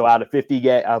 So out of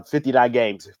 59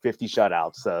 games, 50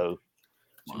 shutouts. So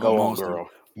go on, girl.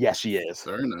 Yes, she is.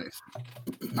 Very nice.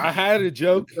 I had a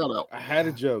joke.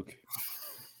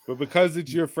 But because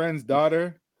it's your friend's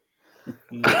daughter,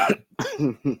 I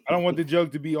don't want the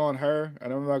joke to be on her,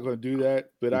 and I'm not going to do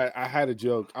that. But I had a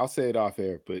joke. I'll say it off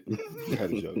air, but I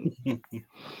had a joke.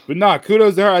 But nah,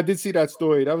 kudos to her. I did see that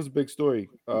story. That was a big story.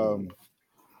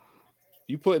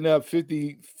 You putting up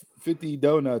 50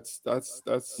 donuts. That's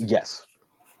yes.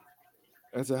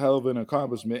 That's a hell of an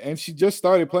accomplishment. And she just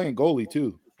started playing goalie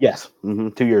too. Yes.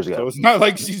 2 years ago. So it's not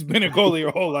like she's been a goalie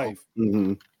her whole life.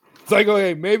 Mm-hmm. It's like,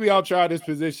 okay, maybe I'll try this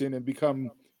position and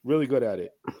become really good at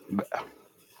it.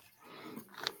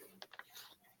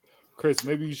 Chris,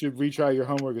 maybe you should retry your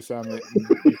homework assignment and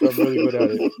become really good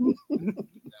at it.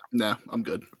 Nah, I'm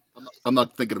good. I'm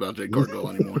not thinking about Jade Cargill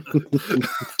anymore. And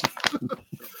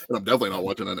I'm definitely not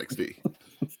watching NXT.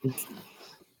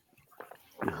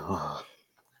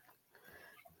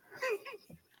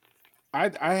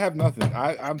 I have nothing.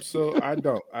 I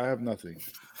have nothing.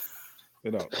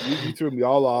 You know, you threw me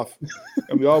all off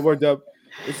and we all worked up.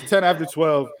 It's 10 after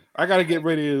 12. I got to get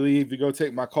ready to leave to go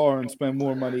take my car and spend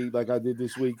more money like I did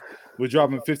this week. We're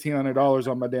dropping $1,500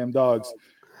 on my damn dogs.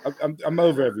 I'm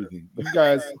over everything. You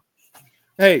guys,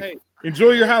 hey,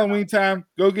 enjoy your Halloween time.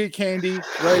 Go get candy,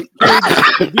 right?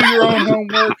 Kids, do your own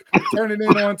homework. Turn it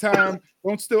in on time.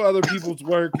 Don't steal other people's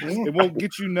work. It won't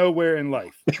get you nowhere in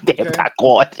life. Okay?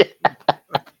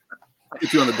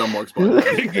 Get you on the Dumb Marks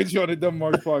podcast. Get you on the Dumb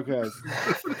Marks podcast.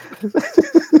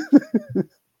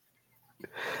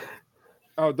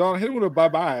 Oh, Dawn, hit him with a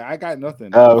bye-bye. I got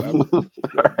nothing.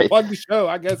 Right. Plug the show,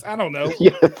 I guess. I don't know.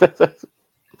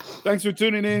 Thanks for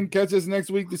tuning in. Catch us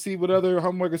next week to see what other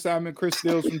homework assignment Chris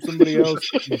steals from somebody else.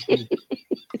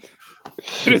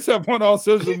 Hit us up on all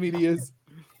social medias.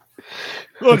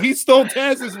 Look, he stole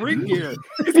Taz's ring gear.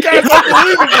 This guy's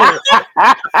unbelievable. Get him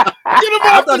off.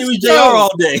 I thought he was JR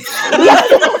all day.